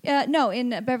 I didn't, no, in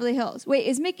Beverly Hills. Wait,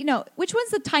 is Mickey, no, which one's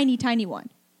the tiny, tiny one?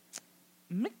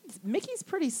 Mickey's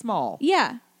pretty small.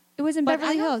 Yeah, it was in But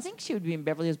Beverly I don't Hills. think she would be in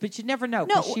Beverly Hills, but you never know.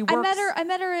 No, 'cause she works, I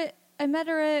met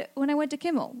her at, when I went to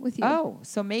Kimmel with you. Oh,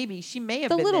 so maybe she may have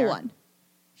the been little there. one.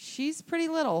 She's pretty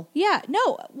little. Yeah,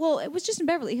 no, well, it was just in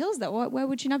Beverly Hills though. Why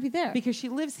would she not be there? Because she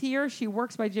lives here, she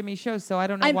works by Jimmy's show, so I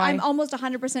don't know I'm, why. I'm almost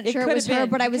 100% sure it could was have her,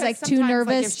 been, but I was because like too sometimes,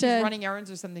 nervous like, if to. she's running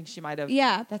errands or something, she might have.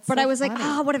 Yeah, That's but so I was like,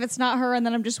 funny. what if it's not her? And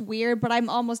then I'm just weird. But I'm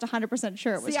almost 100%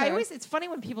 sure it was See, her. it's funny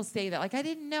when people say that. Like, I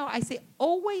didn't know. I say,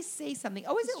 always say something.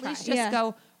 Always at least try. just Yeah.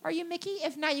 go, are you Mickey?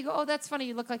 If not, you go, oh, that's funny.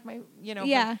 You look like my,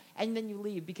 Yeah. And then you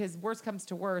leave because worst comes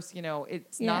to worst,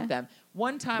 it's Yeah. not them.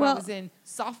 One time I Well- was in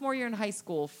sophomore year in high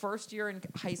school, first year in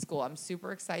high school. I'm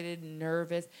super excited,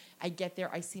 nervous. I get there.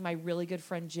 I see my really good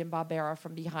friend, Jim Barbera,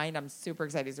 from behind. I'm super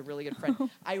excited. He's a really good friend.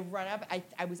 I run up.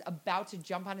 I was about to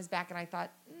jump on his back, and I thought,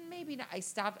 maybe not. I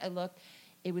stopped. I looked.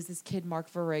 It was this kid,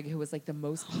 Mark Verrig, who was like the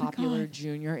most popular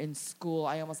junior in school.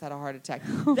 I almost had a heart attack.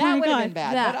 That would have God. been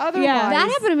bad. That- But otherwise, That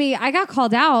happened to me. I got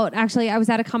called out. Actually, I was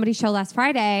at a comedy show last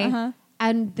Friday, Uh-huh.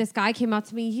 and this guy came up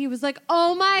to me. He was like,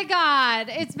 "Oh my God,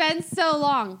 it's been so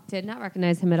long." Did not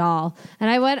recognize him at all. And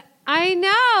I went, "I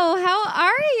know. How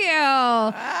are you?"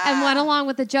 And went along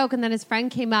with the joke. And then his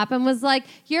friend came up and was like,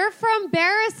 "You're from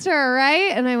Barrister,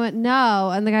 right?" And I went,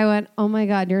 "No." And the guy went, "Oh my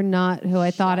God, you're not who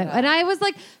I thought it." And I was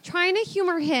like trying to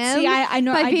humor him. See, I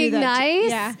know- by I do being that too. nice.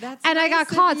 Yeah. That's And I got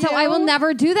nice of caught. So I will you.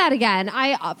 never do that again.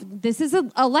 This is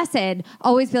a lesson.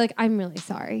 Always be like, "I'm really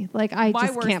sorry. Like I my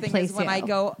just worst can't thing place is when you." I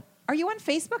go, are you on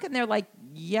Facebook? And they're like,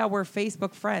 yeah, we're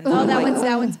Facebook friends. Oh, I'm that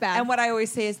like, one's bad. And what I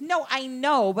always say is, no, I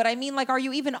know, but I mean, like, are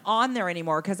you even on there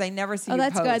anymore? Because I never see Oh, you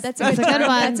that's post. good. That's a That's good a good turn.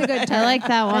 one. That's a good turn. I like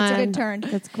that one. That's a good turn.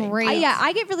 That's great.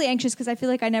 I get really anxious because I feel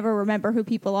like I never remember who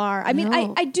people are. I mean,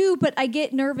 No. I do, but I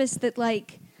get nervous that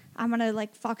like I'm gonna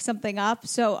like fuck something up.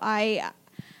 So I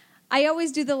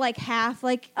always do the like half,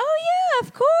 like, oh yeah,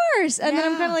 of course, and then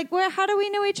I'm Yeah. kind of like, well, how do we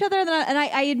know each other? And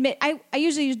I admit, I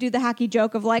usually just do the hacky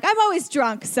joke of like, I'm always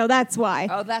drunk, so that's why.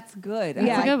 Oh, that's good. Yeah. I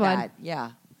like Good one. that.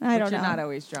 Yeah. I don't But you're know. not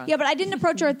always drunk. Yeah, but I didn't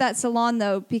approach her at that salon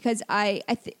though because I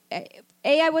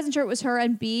wasn't sure it was her,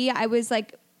 and B, I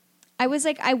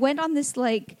went on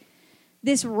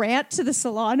this rant to the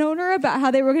salon owner about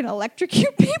how they were going to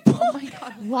electrocute people. Oh my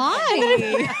God. Why? And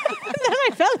then I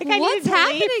felt like I What's needed to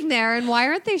leave. happening there, and why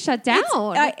aren't they shut down?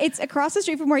 It's across the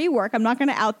street from where you work. I'm not going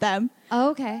to out them, Oh,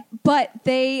 okay. but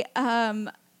they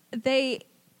had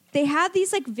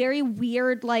these like very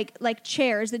weird like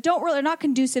chairs that are not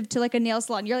conducive to like a nail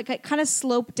salon. You're like kind of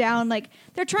sloped down, like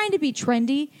they're trying to be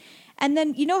trendy. And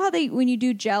then you know how when you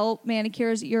do gel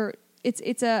manicures,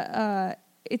 it's a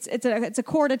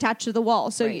cord attached to the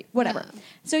wall, so Right. whatever. Yeah.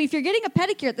 So if you're getting a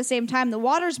pedicure at the same time, the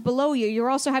water's below you. You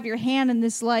also have your hand in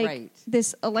this like Right.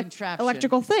 this Contraption.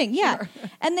 electrical thing, yeah. Sure.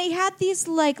 And they had these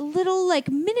like little like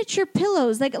miniature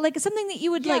pillows, like something that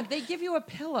you would Yeah, like. they give you a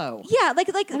pillow. Yeah, like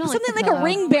don't like something the like a pillow.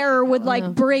 ring bearer would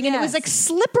like bring, and it was Yes. like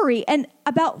slippery. And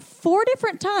about 4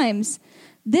 different times,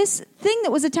 this thing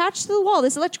that was attached to the wall,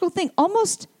 this electrical thing,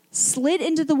 almost slid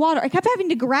into the water. I kept having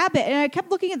to grab it, and I kept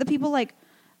looking at the people like,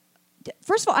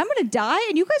 first of all, I'm going to die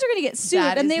and you guys are going to get sued.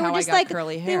 That and is they were how just I got like,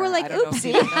 curly hair. they were like, I don't know if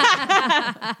you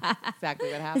oopsie. know.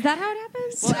 Exactly what happened. Is that how it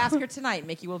happens? We'll ask her tonight.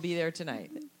 Mickey will be there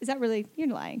tonight. Is that really, you're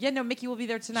lying. Yeah, no, Mickey will be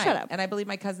there tonight. Shut up. And I believe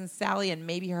my cousin Sally and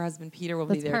maybe her husband Peter will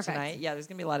be That's there perfect. tonight. Yeah, there's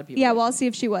going to be a lot of people. Yeah, there well, I'll tonight. see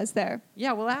if she was there.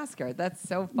 Yeah, we'll ask her. That's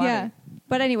so funny. Yeah.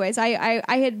 But anyways, I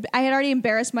had already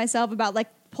embarrassed myself about like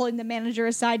pulling the manager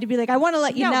aside to be like, I want to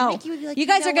let you No, know. Mickey would be like, you "You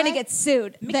guys know are going to what? get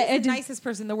sued. Mickey's the nicest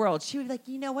person in the world. She would be like,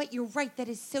 you know what? You're right. That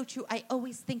is so true. I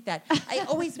always think that. I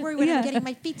always worry when I'm getting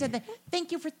my feet done.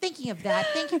 Thank you for thinking of that.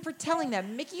 Thank you for telling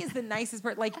them. Mickey is the nicest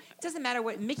person. Like, it doesn't matter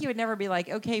what. Mickey would never be like,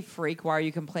 okay, freak, why are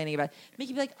you complaining about it?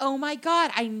 Mickey would be like, oh my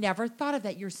God, I never thought of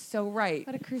that. You're so right.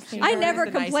 What a crusader. I never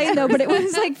the nicest complained though, but it person.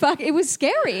 was like, fuck, it was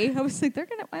scary. I was like,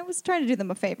 I was trying to do them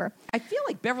a favor. I feel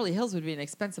like Beverly Hills would be an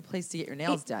expensive place to get your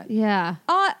nails done. Yeah.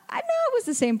 I know it was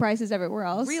the same price as everywhere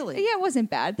else. Really? Yeah, it wasn't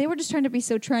bad. They were just trying to be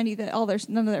so trendy that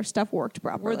none of their stuff worked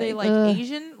properly. Were they like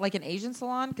Asian, like an Asian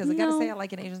salon? Because I gotta No. say, I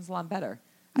like an Asian salon better.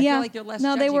 I yeah. feel like they're less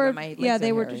no, judgy they were. when my legs Yeah, are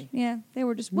they were hairy. just. Yeah, they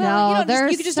were just. No, Well, you they're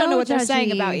just don't know so what they're saying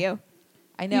judgy. about you.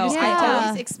 I know. just I can't tell.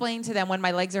 always explain to them when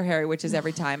my legs are hairy, which is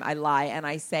every time I lie, and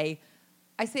I say,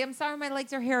 I'm sorry, my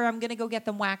legs are hairy. I'm going to go get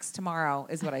them waxed tomorrow,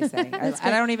 is what I say. And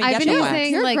I don't even I've get been them using-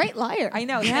 waxed. You're like- a great liar. I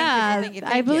know. Yeah, Thank you.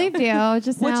 I believed you.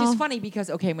 Just Which now. is funny because,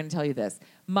 okay, I'm going to tell you this.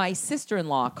 My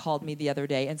sister-in-law called me the other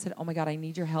day and said, oh, my God, I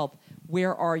need your help.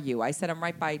 Where are you? I said, I'm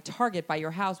right by Target, by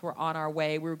your house. We're on our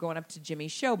way. We were going up to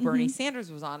Jimmy's show. Bernie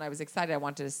Sanders was on. I was excited. I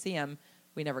wanted to see him.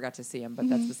 We never got to see him, but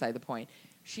that's beside the point.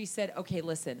 She said, okay,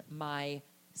 listen, my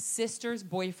sister's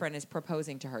boyfriend is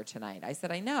proposing to her tonight. I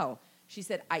said, I know. She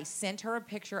said, I sent her a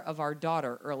picture of our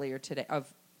daughter earlier today,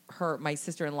 of my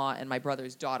sister-in-law and my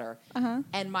brother's daughter,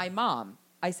 and my mom.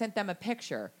 I sent them a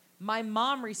picture. My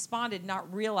mom responded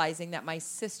not realizing that my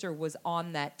sister was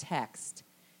on that text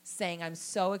saying, I'm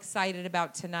so excited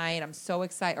about tonight. I'm so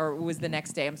excited, or it was the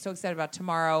next day. I'm so excited about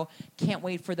tomorrow. Can't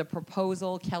wait for the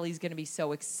proposal. Kelly's going to be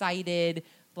so excited,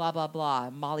 blah, blah, blah.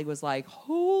 And Molly was like,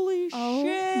 holy shit.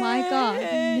 Oh, my God.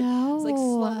 No. It's like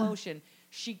slow motion.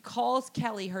 She calls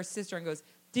Kelly, her sister, and goes,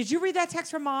 did you read that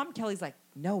text from Mom? Kelly's like,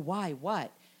 no, why? What?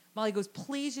 Molly goes,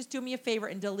 please just do me a favor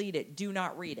and delete it. Do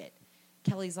not read it.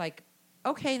 Kelly's like,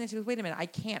 okay. And then she goes, wait a minute. I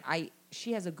can't.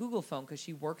 She has a Google phone because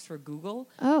she works for Google.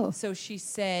 Oh. So she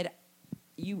said,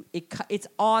 it's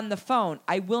on the phone.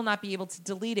 I will not be able to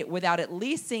delete it without at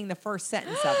least seeing the first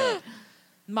sentence of it.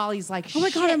 Molly's like, Oh my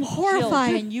God, I'm "Shit,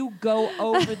 horrified." Jill, can you go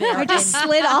over there I just and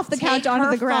slid off the couch take onto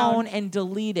her the ground. phone and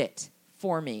delete it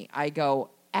for me?" I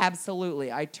go,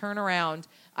 absolutely. I turn around.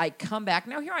 I come back.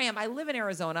 Now, here I am. I live in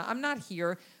Arizona. I'm not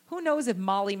here. Who knows if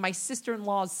Molly, my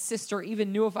sister-in-law's sister,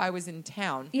 even knew if I was in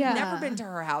town. Yeah. Never been to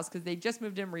her house because they just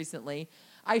moved in recently.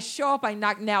 I show up. I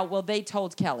knock. Now, well, they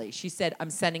told Kelly. She said, I'm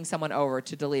sending someone over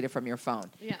to delete it from your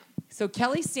phone. Yeah. So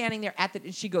Kelly's standing there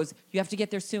and she goes, you have to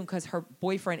get there soon because her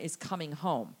boyfriend is coming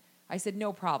home. I said,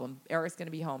 no problem. Eric's going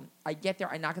to be home. I get there.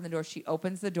 I knock on the door. She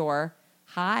opens the door.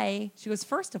 Hi. She goes,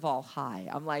 first of all, hi.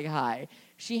 I'm like, hi.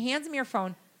 She hands me her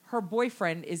phone. Her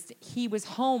boyfriend he was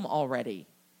home already.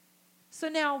 So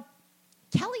now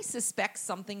Kelly suspects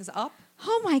something's up.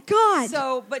 Oh my God.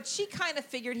 So, but she kind of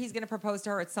figured he's going to propose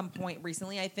to her at some point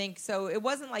recently, I think. So it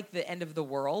wasn't like the end of the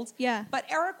world. Yeah. But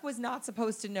Eric was not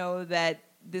supposed to know that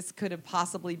this could have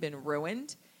possibly been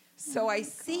ruined. So I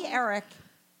see Eric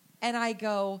and I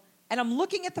go, and I'm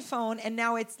looking at the phone, and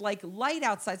now it's like light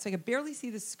outside, so I can barely see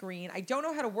the screen. I don't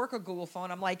know how to work a Google phone.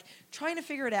 I'm like trying to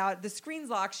figure it out. The screen's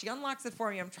locked. She unlocks it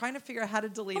for me. I'm trying to figure out how to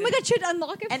delete it. Oh my God, she'd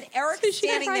unlock it. And Eric's so she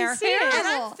standing can't there, see it. and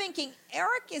I'm thinking,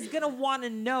 Eric is going to want to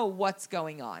know what's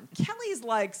going on. Kelly's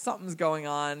like, something's going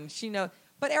on. She knows.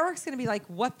 But Eric's going to be like,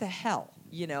 what the hell?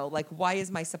 You know, like, why is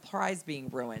my surprise being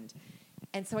ruined?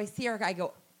 And so I see Eric. I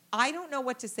go, I don't know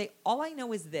what to say. All I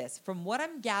know is this. From what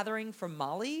I'm gathering from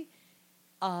Molly,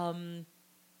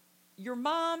 your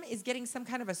mom is getting some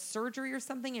kind of a surgery or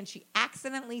something, and she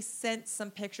accidentally sent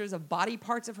some pictures of body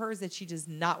parts of hers that she does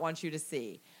not want you to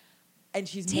see. And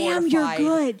she's Damn, mortified. you're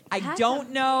good. I That's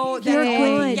don't know. You're That's all I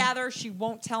can good. gather. She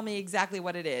won't tell me exactly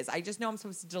what it is. I just know I'm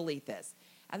supposed to delete this.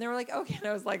 And they were like, okay. And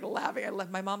I was like laughing.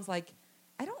 My mom's like,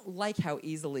 I don't like how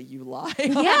easily you lie.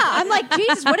 Yeah, I'm like,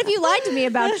 Jesus, what have you lied to me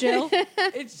about, Jill?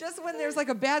 It's just when there's like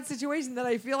a bad situation that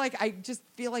I feel like,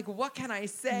 what can I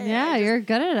say? Yeah, you're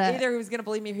good at it. Either he was going to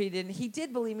believe me or he didn't. He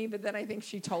did believe me, but then I think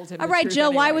she told him. All the right, truth Jill,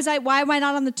 anyway. why am I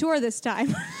not on the tour this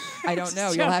time? I don't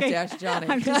know. Just You'll have to joking. ask Johnny.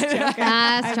 I'm just joking.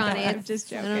 Ask Johnny. I'm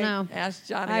just I joking. don't know. Ask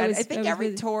Johnny. I I, was- I think I was every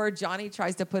really- tour, Johnny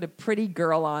tries to put a pretty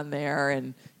girl on there,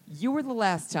 and you were the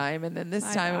last time, and then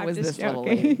this time I'm it was just this little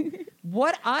joking. lady.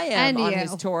 What I am And on you.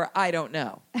 his tour, I don't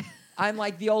know. I'm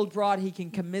like the old broad he can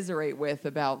commiserate with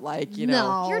about like, You're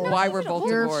not why we're both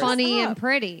You're divorced. funny and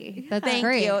pretty. That's Thank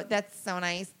great. you. That's so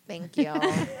nice. Thank you.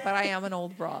 But I am an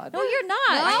old broad. No, you're not.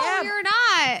 No, I am. you're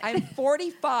not. I'm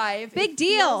 45. Big It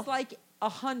deal. feels like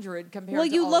 100 compared Well,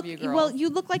 to you all look of you girls. well. You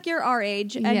look like you're our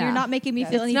age, and Yeah. you're not making me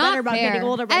That's feel any not better about fair. getting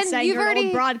older by And saying you've you're an already-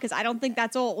 old broad because I don't think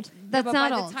that's old. That's but not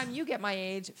by old. the time you get my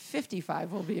age,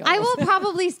 55 will be old. I will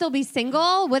probably still be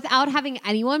single without having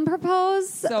anyone propose.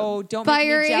 So don't by make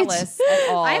your me age. jealous at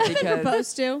all. I haven't been because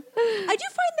proposed to. I do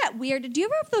find that weird. Do you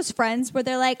ever have those friends where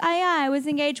they're like, "Oh yeah, I was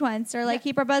engaged once," or like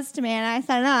he proposed to me and I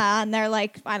said, "Ah," and they're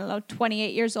like, I don't know,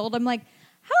 28 years old. I'm like,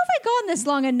 how have I gone this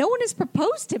long and no one has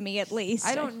proposed to me at least?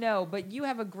 I don't know, but you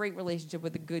have a great relationship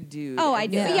with a good dude. Oh, I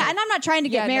do. Yeah, and I'm not trying to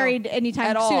get married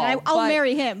anytime at soon. all, I'll but-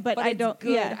 marry him, but I it's don't.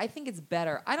 Good. Yeah. I think it's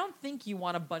better. I don't think you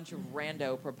want a bunch of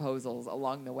rando proposals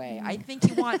along the way. I think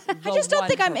you want. I the just don't one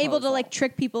think I'm able to proposal. like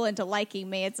trick people into liking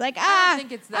me. It's like I don't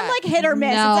think it's that. I'm like hit or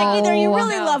miss. It's like either you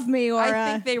really No. love me or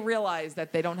I think they realize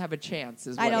that they don't have a chance.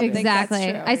 Is what I don't it is. think that's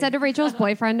Exactly. true. I said to Rachel's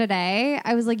boyfriend today,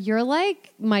 I was like, you're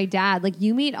like my dad. Like,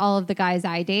 you meet all of the guys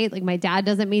I date. Like, my dad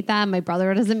doesn't meet them. My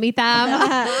brother doesn't meet them.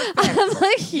 I'm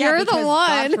like, Yeah, you're the because, one.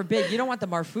 God forbid, you don't want the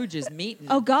Marfuggis meeting.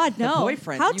 Oh God, the no!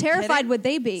 boyfriends. How You terrified kidding? would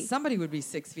they be? Somebody would be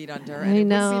 6 feet under, I and it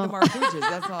know. would be the Marfugis.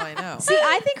 That's all I know. See,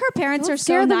 I think her parents Don't are so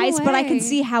scare them nice, but I can away.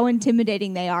 see how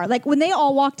intimidating they are. Like when they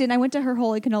all walked in, I went to her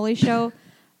Holy Cannoli show.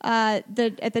 At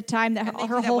the time that And they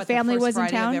her do that, whole what, the family first was in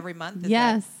Friday of town. every month. Is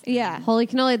Yes. Yeah. Holy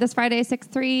Cannoli this Friday,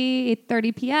 6/3,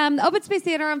 8:30 p.m. The Open Space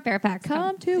Theater on Fairfax.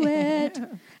 Come to it.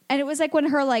 And it was like when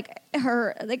her aunt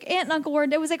and uncle were.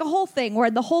 It was like a whole thing where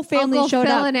the whole family Uncle showed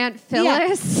Phil up. and Aunt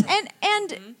Phyllis. Yeah.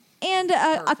 And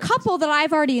a couple that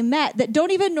I've already met that don't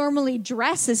even normally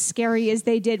dress as scary as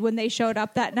they did when they showed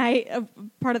up that night.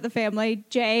 Part of the family,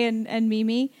 Jay and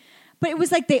Mimi. But it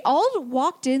was like they all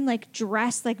walked in like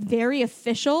dressed like very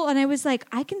official, and I was like,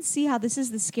 I can see how this is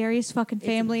the scariest fucking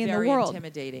family in the world. It's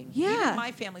intimidating. Yeah. Even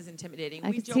my family's intimidating. I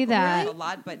We could joke see that. around a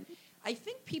lot, but I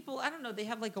think people, I don't know, they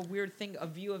have like a weird thing, a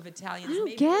view of Italians. I don't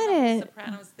maybe get it's like it. the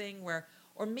Sopranos thing where,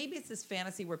 or maybe it's this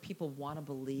fantasy where people want to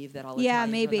believe that all Yeah, Italians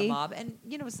are maybe. the mob. And,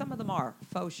 some of them are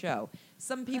faux show.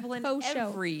 Some people in Faux show.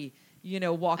 every,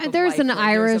 walk of There's life. an like,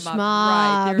 Irish there's a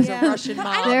mob. Right, there's Yeah. a Russian But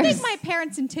mob. I don't There's- think my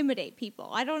parents intimidate people.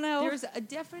 I don't know. There's a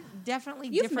definitely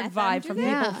You've different met them, vibe do from they?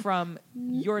 people Yeah. from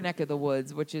your neck of the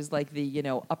woods, which is like the,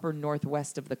 upper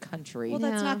northwest of the country. Well,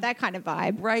 that's Yeah. not that kind of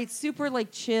vibe. Right, super like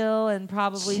chill and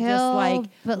probably Chill, just like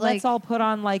but, let's like- all put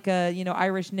on like a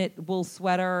Irish knit wool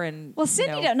sweater and Well,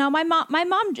 Cindy, don't know. My mom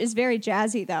is very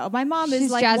jazzy though. My mom is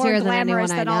She's like more jazzier than glamorous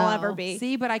anyone I than I'll know. ever be.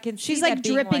 see, but I can see She's that like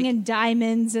being, dripping like, in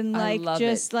diamonds and I like love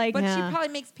just it. like but Yeah. she probably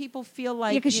makes people feel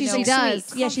like yeah, because she's like She does.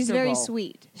 sweet. Yeah, she's very comfortable.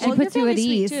 sweet. She Well, puts your you at family's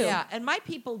sweet, ease. too. Yeah, and my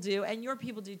people do, and your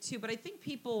people do too. But I think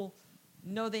people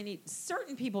know they need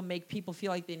certain people make people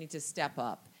feel like they need to step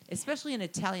up, especially an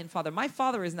Italian father. My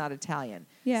father is not Italian,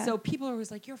 Yeah. so people are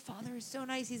always like, "Your father is so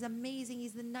nice. He's amazing.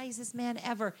 He's the nicest man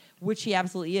ever," which he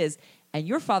absolutely is. And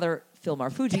your father, Phil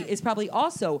Marfuggi, is probably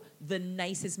also the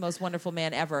nicest, most wonderful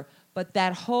man ever. But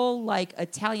that whole like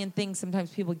Italian thing,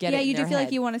 sometimes people get Yeah, it. you in do their feel head.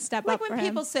 like you want to step Like up when for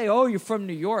people him. say, "Oh, you're from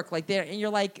New York," like and you're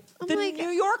like, "The like, New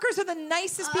Yorkers are the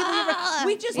nicest people you ever."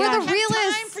 We just we're don't the have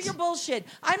realists. time for your bullshit.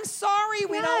 I'm sorry,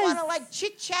 we don't Yes. want to like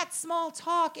chit chat, small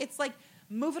talk. It's like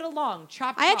move it along,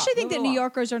 chop. I actually think move that it New along.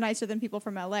 Yorkers are nicer than people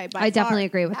from LA. By I definitely far.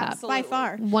 agree with that. Absolutely. By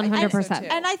far. 100%. too.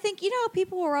 And I think,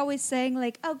 people were always saying,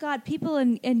 like, oh, God, people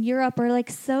in Europe are, like,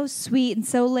 so sweet and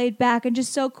so laid back and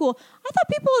just so cool. I thought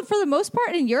people, for the most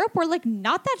part, in Europe were, like,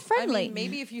 not that friendly. I mean,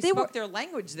 maybe if you They spoke were- their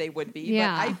language, they would be.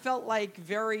 Yeah. But I felt like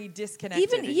very disconnected.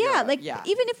 Even, in yeah, Europe. like, yeah.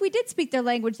 even if we did speak their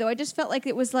language, though, I just felt like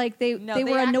it was like they No,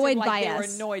 were acted annoyed like by they us.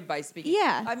 were annoyed by speaking.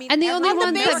 Yeah. I mean, And the as only long as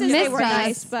ones they're that basis, they missed were us-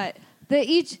 nice, but... The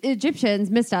Egyptians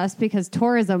missed us because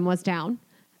tourism was down.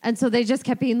 And so they just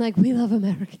kept being like, we love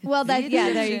Americans. Well, The there you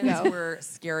Egyptians go. were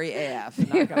scary AF.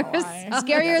 Not gonna lie.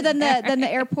 Scarier than the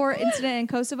airport incident in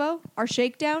Kosovo, our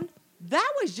shakedown.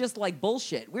 That was just like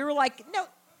bullshit. We were like, no.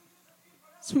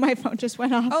 My phone just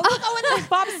went off. Oh, and that's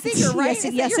Bob Seger, right? Yes, Is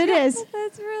that yes, your it guy? is.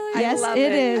 That's really Yes, I love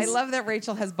it is. I love that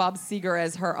Rachel has Bob Seger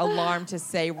as her alarm to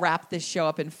say, wrap this show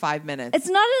up in 5 minutes. It's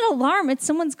not an alarm. It's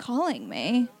someone's calling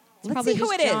me. It's Let's probably see who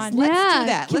just it is. John. Let's Yeah. do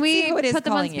that. Can Let's we see who it is put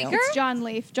them on calling you. speaker? It's John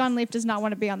Leaf. John Leaf does not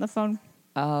want to be on the phone.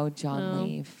 Oh, John Oh.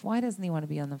 Leaf. Why doesn't he want to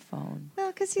be on the phone? Well,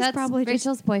 because he's That's probably just...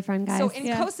 Rachel's boyfriend, guys. So in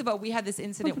Yeah. Kosovo, we had this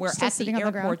incident where Still at the sitting on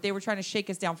the ground. airport, they were trying to shake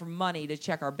us down for money to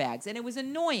check our bags. And it was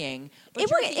annoying. But It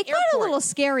you're at the got a airport. little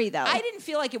scary, though. I didn't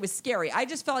feel like it was scary. I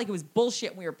just felt like it was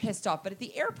bullshit and we were pissed off. But at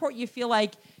the airport, you feel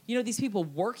like, these people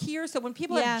work here. So when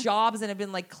people Yeah. have jobs and have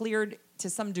been like cleared to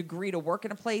some degree to work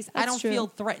in a place, I That's don't true. feel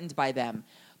threatened by them.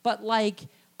 But like,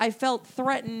 I felt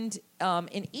threatened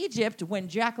in Egypt when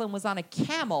Jaclyn was on a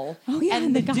camel,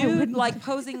 and the dude like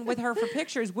posing with her for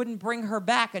pictures wouldn't bring her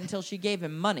back until she gave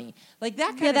him money. Like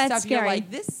that kind of stuff. Scary. You're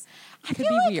like, this could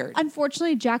be weird.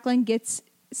 Unfortunately, Jaclyn gets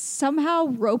somehow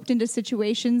roped into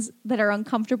situations that are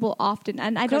uncomfortable often,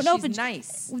 and I don't know if it's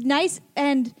nice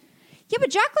and. Yeah, but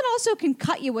Jaclyn also can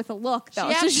cut you with a look, though.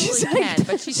 She absolutely can,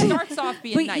 but she starts off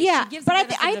being nice. Yeah, she gives but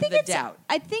the I think of the doubt.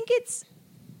 I think it's.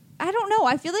 I don't know.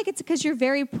 I feel like it's because you're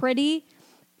very pretty,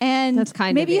 and that's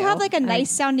kind maybe of you have like a nice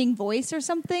sounding voice or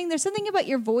something. There's something about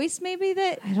your voice, maybe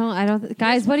that I don't.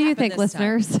 Guys, what do you think,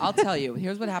 listeners? I'll tell you.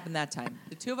 Here's what happened that time.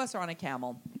 The two of us are on a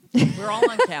camel. We're all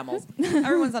on camels.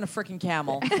 Everyone's on a freaking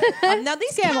camel. Now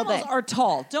these camels are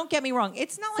tall. Don't get me wrong.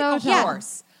 It's not like a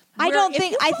horse.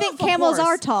 I think camels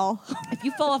are tall. If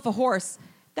you fall off a horse,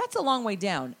 that's a long way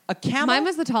down. A camel. Mine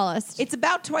was the tallest. It's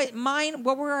about twice. Mine.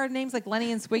 What were our names? Like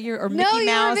Lenny and Swiggy or Mickey Mouse? No,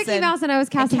 you were Mickey Mouse, and I was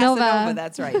Casanova. Casanova.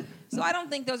 That's right. So I don't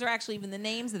think those are actually even the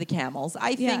names of the camels.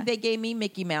 I think they gave me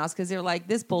Mickey Mouse because they're like,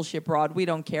 this bullshit broad, we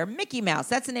don't care. Mickey Mouse.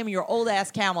 That's the name of your old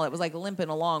ass camel that was like limping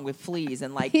along with fleas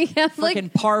and like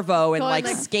freaking parvo and like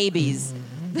scabies.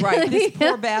 Right, this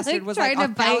poor bastard was like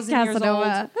 1,000 years old.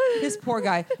 This poor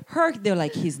guy, they're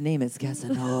like, his name is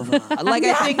Casanova. Like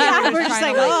I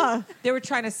think they were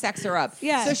trying to sex her up.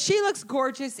 Yeah. So she looks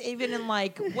gorgeous, even in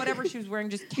like whatever she was wearing,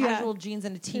 just casual jeans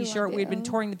and a t-shirt. We'd been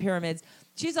touring the pyramids.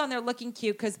 She's on there looking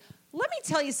cute because let me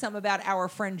tell you something about our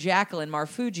friend Jaclyn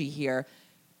Marfuggi here.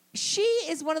 She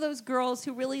is one of those girls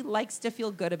who really likes to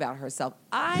feel good about herself.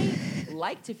 I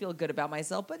like to feel good about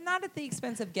myself, but not at the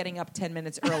expense of getting up 10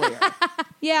 minutes earlier.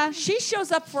 Yeah. She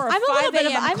shows up for a 5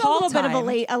 a.m. I'm a little bit of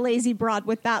a lazy broad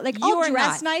with that. Like, I'll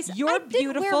dress nice. You're I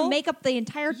beautiful. didn't wear makeup the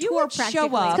entire tour practically.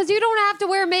 Show up. Because you don't have to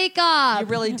wear makeup. You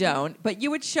really don't. But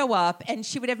you would show up, and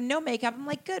she would have no makeup. I'm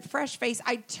like, good, fresh face.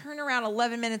 I turn around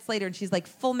 11 minutes later, and she's like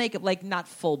full makeup, like not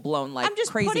full blown, like I'm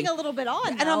just crazy. putting a little bit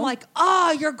on, and I'm like,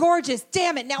 oh, you're gorgeous.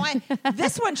 Damn it. Now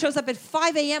this one shows up at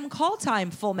 5 a.m. call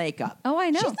time, full makeup. Oh, I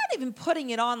know. She's not even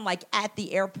putting it on like at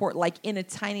the airport, like in a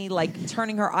tiny, like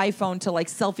turning her iPhone to like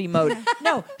selfie mode.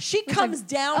 No, she comes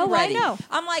down ready. I know.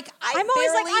 I'm like, I'm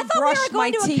always like, I thought we were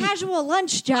going to a casual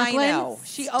lunch, Jaclyn. I know.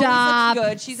 She always looks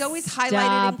good. She's always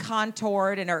highlighted and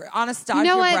contoured and her Anastasia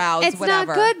brows, it's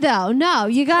whatever. Not good though. No,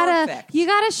 you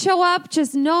gotta show up,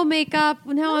 just no makeup.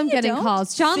 Now I'm getting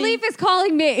calls. John Leaf is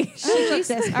calling me.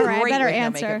 Jesus. All right, I better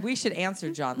answer. We should answer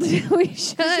John Leaf. We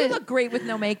should. You look great with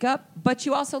no makeup, but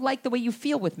you also like the way you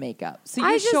feel with makeup. So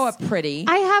you show up pretty.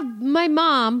 I have my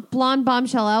mom, blonde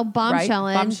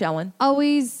bombshellin',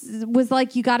 always was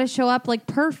like, you got to show up like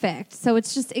perfect. So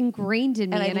it's just ingrained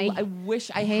in me. And I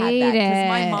wish I had that because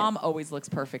my mom always looks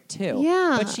perfect too.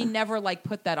 Yeah. But she never like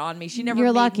put that on me. She never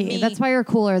You're made lucky. Me. That's why you're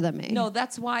cooler than me. No,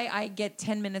 that's why I get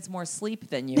 10 minutes more sleep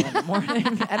than you in the morning.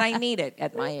 And I need it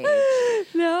at my age.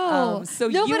 No. So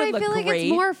no, you but would I look feel like great.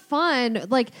 it's more fun.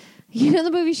 Like, you know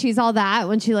the movie She's All That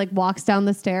when she like walks down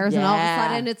the stairs and all of a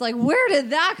sudden it's like, where did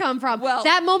that come from? Well,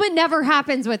 that moment never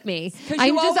happens with me.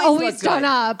 I'm just always done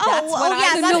up.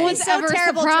 No one's ever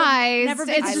surprised.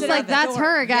 It's just like, that's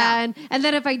her again. Yeah. And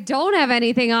then if I don't have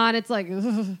anything on, it's like,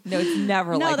 ugh. No, it's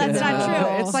never like that. No, that's not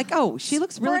true. It's like, oh, she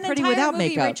looks really pretty without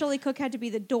makeup. Rachel Lee Cook had to be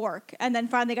the dork and then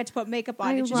finally got to put makeup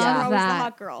on. And she's always the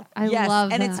hot girl. I love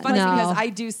that. And it's funny because I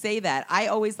do say that. I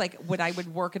always like when I would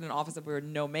work in an office if we were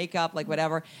no makeup, like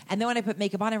whatever. And then when I put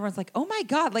makeup on, everyone's like, "Oh my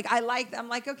god!" Like I'm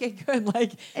like, "Okay, good."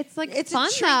 Like it's fun,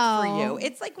 a treat for you.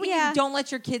 It's like when you don't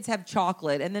let your kids have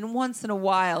chocolate, and then once in a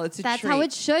while, it's a treat. That's how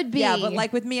it should be. Yeah, but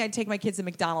like with me, I take my kids to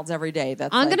McDonald's every day.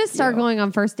 I'm gonna start going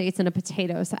on first dates in a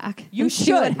potato sack. You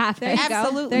should.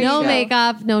 Absolutely, no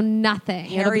makeup, no nothing.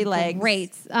 Hairy legs.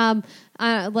 Great.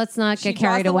 Let's not get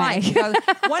carried away.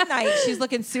 One night, she's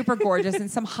looking super gorgeous, and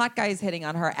some hot guy is hitting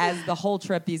on her as the whole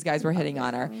trip these guys were hitting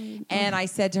on her. And I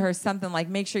said to her something like,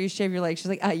 make sure you shave your legs. She's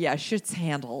like, yeah, shit's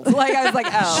handled. Like, I was like,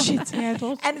 oh. Shit's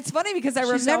handled. And it's funny because I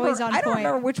don't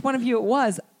remember which one of you it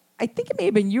was. I think it may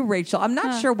have been you, Rachel. I'm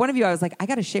not sure. One of you, I was like, I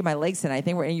got to shave my legs tonight.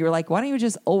 And you were like, why don't you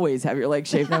just always have your legs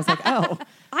shaved? And I was like, oh.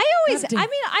 I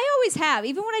always have.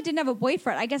 Even when I didn't have a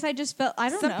boyfriend, I guess I just felt, I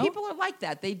don't know. Some people are like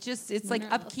that. It's like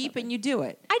upkeep and you do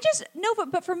it.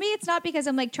 But for me, it's not because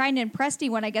I'm like trying to impress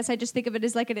anyone. I guess I just think of it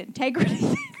as like an integrity thing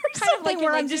or something like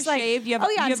where I'm just like, shaved, you have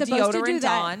I'm supposed to do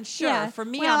that. On. Sure. Yeah. For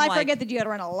me, I forget the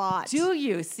deodorant a lot. Do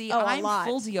you? See, I'm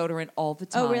full deodorant all the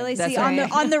time. Oh, really? See,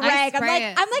 on the rag,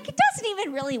 I'm like, it doesn't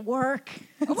even really work.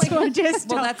 So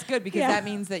that's good because that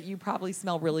means that you probably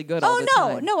smell really good all the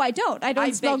time. No, I don't. I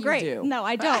don't smell great. Do. No,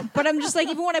 I don't. But I'm just like,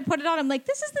 even when I put it on, I'm like,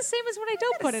 this is the same as when I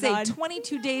don't put it on.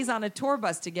 22 days on a tour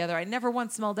bus together. I never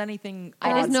once smelled anything.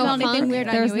 I didn't smell anything weird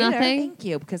on you either. Nothing. Thank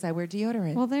you, because I wear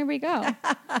deodorant. Well, there we go.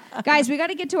 Guys, we got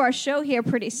to get to our show here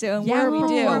pretty soon. Yeah, We're we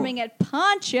do. performing at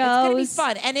Poncho's. It's going to be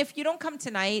fun. And if you don't come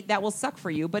tonight, that will suck for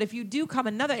you. But if you do come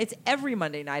it's every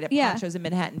Monday night at Poncho's in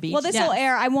Manhattan Beach. Well, this will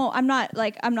air. I'm not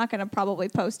going to probably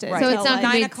post it. Right. So it's not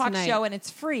 9 big o'clock tonight. show, and it's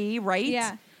free, right?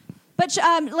 Yeah. But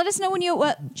let us know when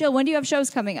Jill, when do you have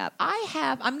shows coming up?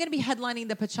 I'm going to be headlining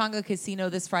the Pachanga Casino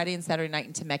this Friday and Saturday night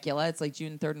in Temecula. It's like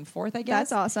June 3rd and 4th, I guess.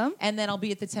 That's awesome. And then I'll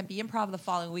be at the Tempe Improv the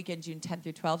following weekend, June 10th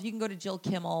through 12th. You can go to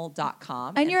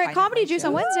JillKimmel.com. And you're at Comedy Juice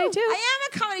on Wednesday, too. I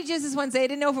am at Comedy Juice this Wednesday. I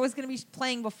didn't know if it was going to be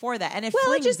playing before that. And if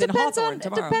it just depends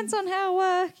on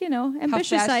how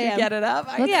ambitious how fast I am. you get it up.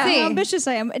 Let's see. How ambitious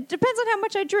I am. It depends on how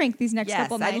much I drink these next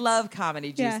couple nights. I love Comedy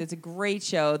Juice. Yeah. It's a great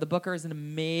show. The booker is an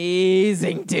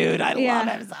amazing dude. I love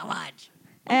him so much.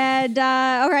 And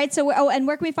all right, so and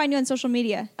where can we find you on social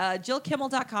media?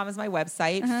 JillKimmel.com is my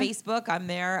website. Facebook, I'm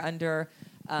there under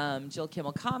Jill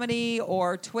Kimmel Comedy,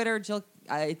 or Twitter, Jill.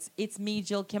 It's me,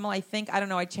 Jill Kimmel. I think I don't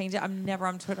know. I changed it. I'm never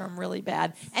on Twitter. I'm really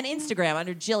bad. And Instagram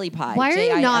under Jilly Pie. Why are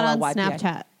you not on Jillyypi.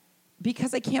 Snapchat?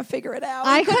 Because I can't figure it out.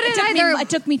 I couldn't either. It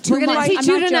took me 2 We're months. gonna teach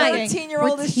you tonight.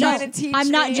 13-year-old is trying to teach I'm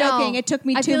not me. joking. It took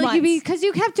me 2 months. I feel like because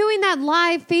you kept doing that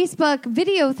live Facebook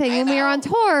video thing when we were on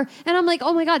tour, and I'm like,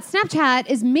 oh my god,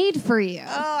 Snapchat is made for you.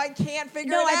 Oh, I can't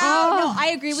figure it No, out.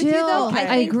 I agree with you Jill, though. I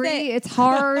think agree. that- It's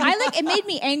hard. it made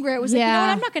me angry. It was like, you know what?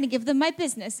 I'm not going to give them my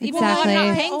business, even though Exactly. I'm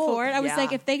not paying for it. I was Yeah.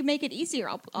 like, if they make it easier,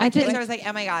 I'll I do was it. like,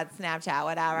 oh my god, Snapchat,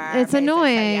 whatever. It's Facebook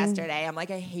annoying. said yesterday, I'm like,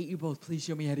 I hate you both. Please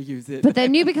show me how to use it. But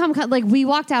then you become like, we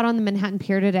walked out on the Manhattan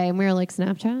Pier today, and we were like,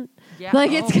 Snapchat. Yeah.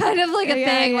 Like it's kind of like a Yeah,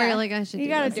 thing yeah. where you're like, I should. You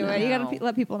do got to this do now. it. You got to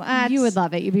let people know. You would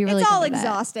love it. You'd be really. It's all good at it.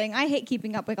 exhausting. I hate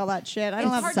keeping up with all that shit. I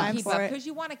don't have hard time to keep for up it. because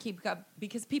you want to keep up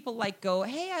because people go,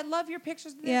 hey, I love your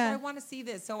pictures of this. Yeah. Or I want to see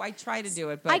this, so I try to do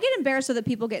it. But I get embarrassed so that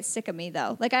people get sick of me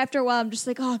though. Like after a while, I'm just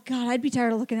like, oh god, I'd be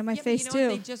tired of looking at my yeah, face but you know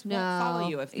too. what? They just won't No. follow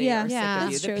you if they Yeah. are sick Yeah. of you.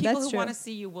 That's The true. people That's who true. want to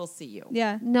see you will see you.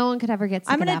 Yeah. No one could ever get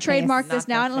sick I'm of going that to trademark face. this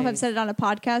now. Not I don't know if that I've said it on a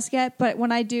podcast yet, but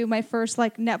when I do my first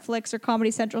like Netflix or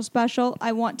Comedy Central special,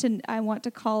 I want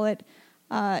to call it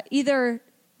either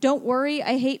 "Don't Worry,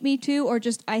 I Hate Me Too" or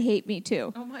just "I Hate Me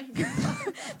Too." Oh my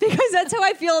god! Because that's how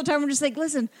I feel all the time. I'm just like,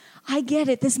 listen, I get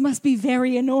it. This must be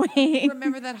very annoying.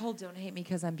 Remember that whole "Don't hate me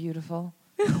because I'm beautiful."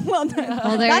 Well, there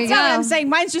that's you not what go. I'm saying.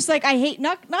 Mine's just like I hate,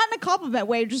 not in a compliment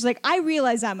way. Just like I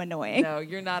realize I'm annoying. No,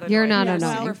 you're not. You're annoying. not You're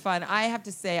annoying. Super fun. I have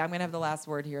to say, I'm going to have the last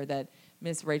word here. That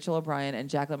Miss Rachael O'Brien and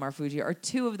Jaclyn Marfuggi are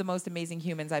two of the most amazing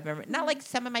humans I've ever. Not like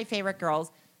some of my favorite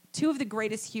girls. Two of the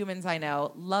greatest humans I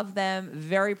know. Love them.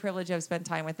 Very privileged to have spent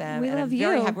time with them. We and love I'm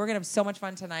very you. happy. We're going to have so much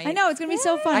fun tonight. I know it's gonna be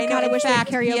so fun. I know. God, I In wish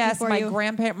fact, we had karaoke P.S. for my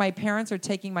you. my parents are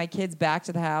taking my kids back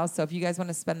to the house. So if you guys want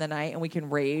to spend the night and we can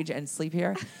rage and sleep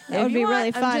here, That would be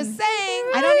really fun. I'm just saying.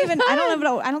 I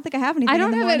don't think I have anything. I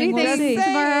don't in the have morning. We'll anything see.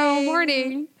 tomorrow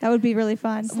morning. That would be really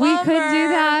fun. We could do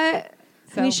that.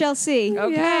 So- We shall see.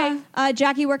 Okay. Yeah.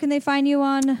 Jackie, where can they find you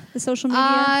on the social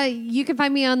media? You can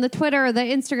find me on the Twitter, the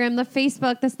Instagram, the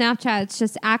Facebook, the Snapchat. It's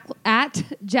just at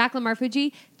Jaclyn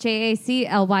Marfuggi,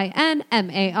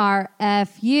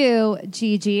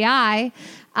 JaclynMarfuggi.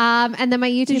 And then my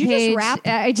YouTube Did you just page. rap?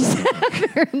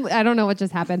 I don't know what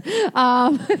just happened.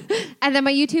 And then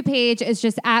my YouTube page is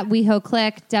just at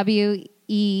WeHoClick, WeHoClique.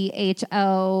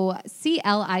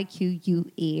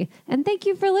 And thank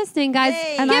you for listeing, guys.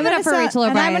 Hey. And give it up for Rachael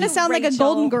And I'm O'Brien. going to sound like a Rachel.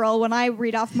 golden girl when I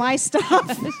read off my stuff.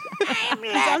 I'm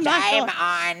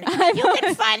on. You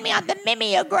can find me on the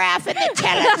mimeograph and the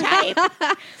teletype.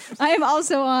 I am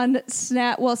also on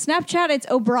Snapchat. It's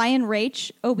O'Brien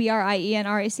Rach,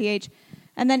 OBRIENRACH.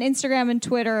 And then Instagram and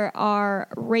Twitter are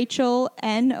Rachael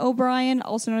N. O'Brien,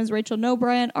 also known as Rachael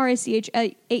N'Obrien,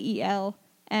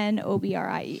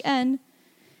 RACHAELNOBRIEN.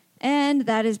 And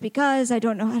that is because I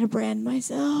don't know how to brand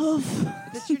myself.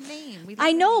 That's your name. We love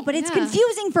I know, your but name. it's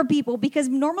confusing for people because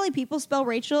normally people spell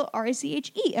Rachel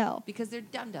RACHEL. Because they're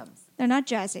dum-dums. They're not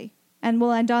jazzy. And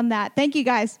we'll end on that. Thank you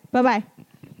guys. Bye-bye.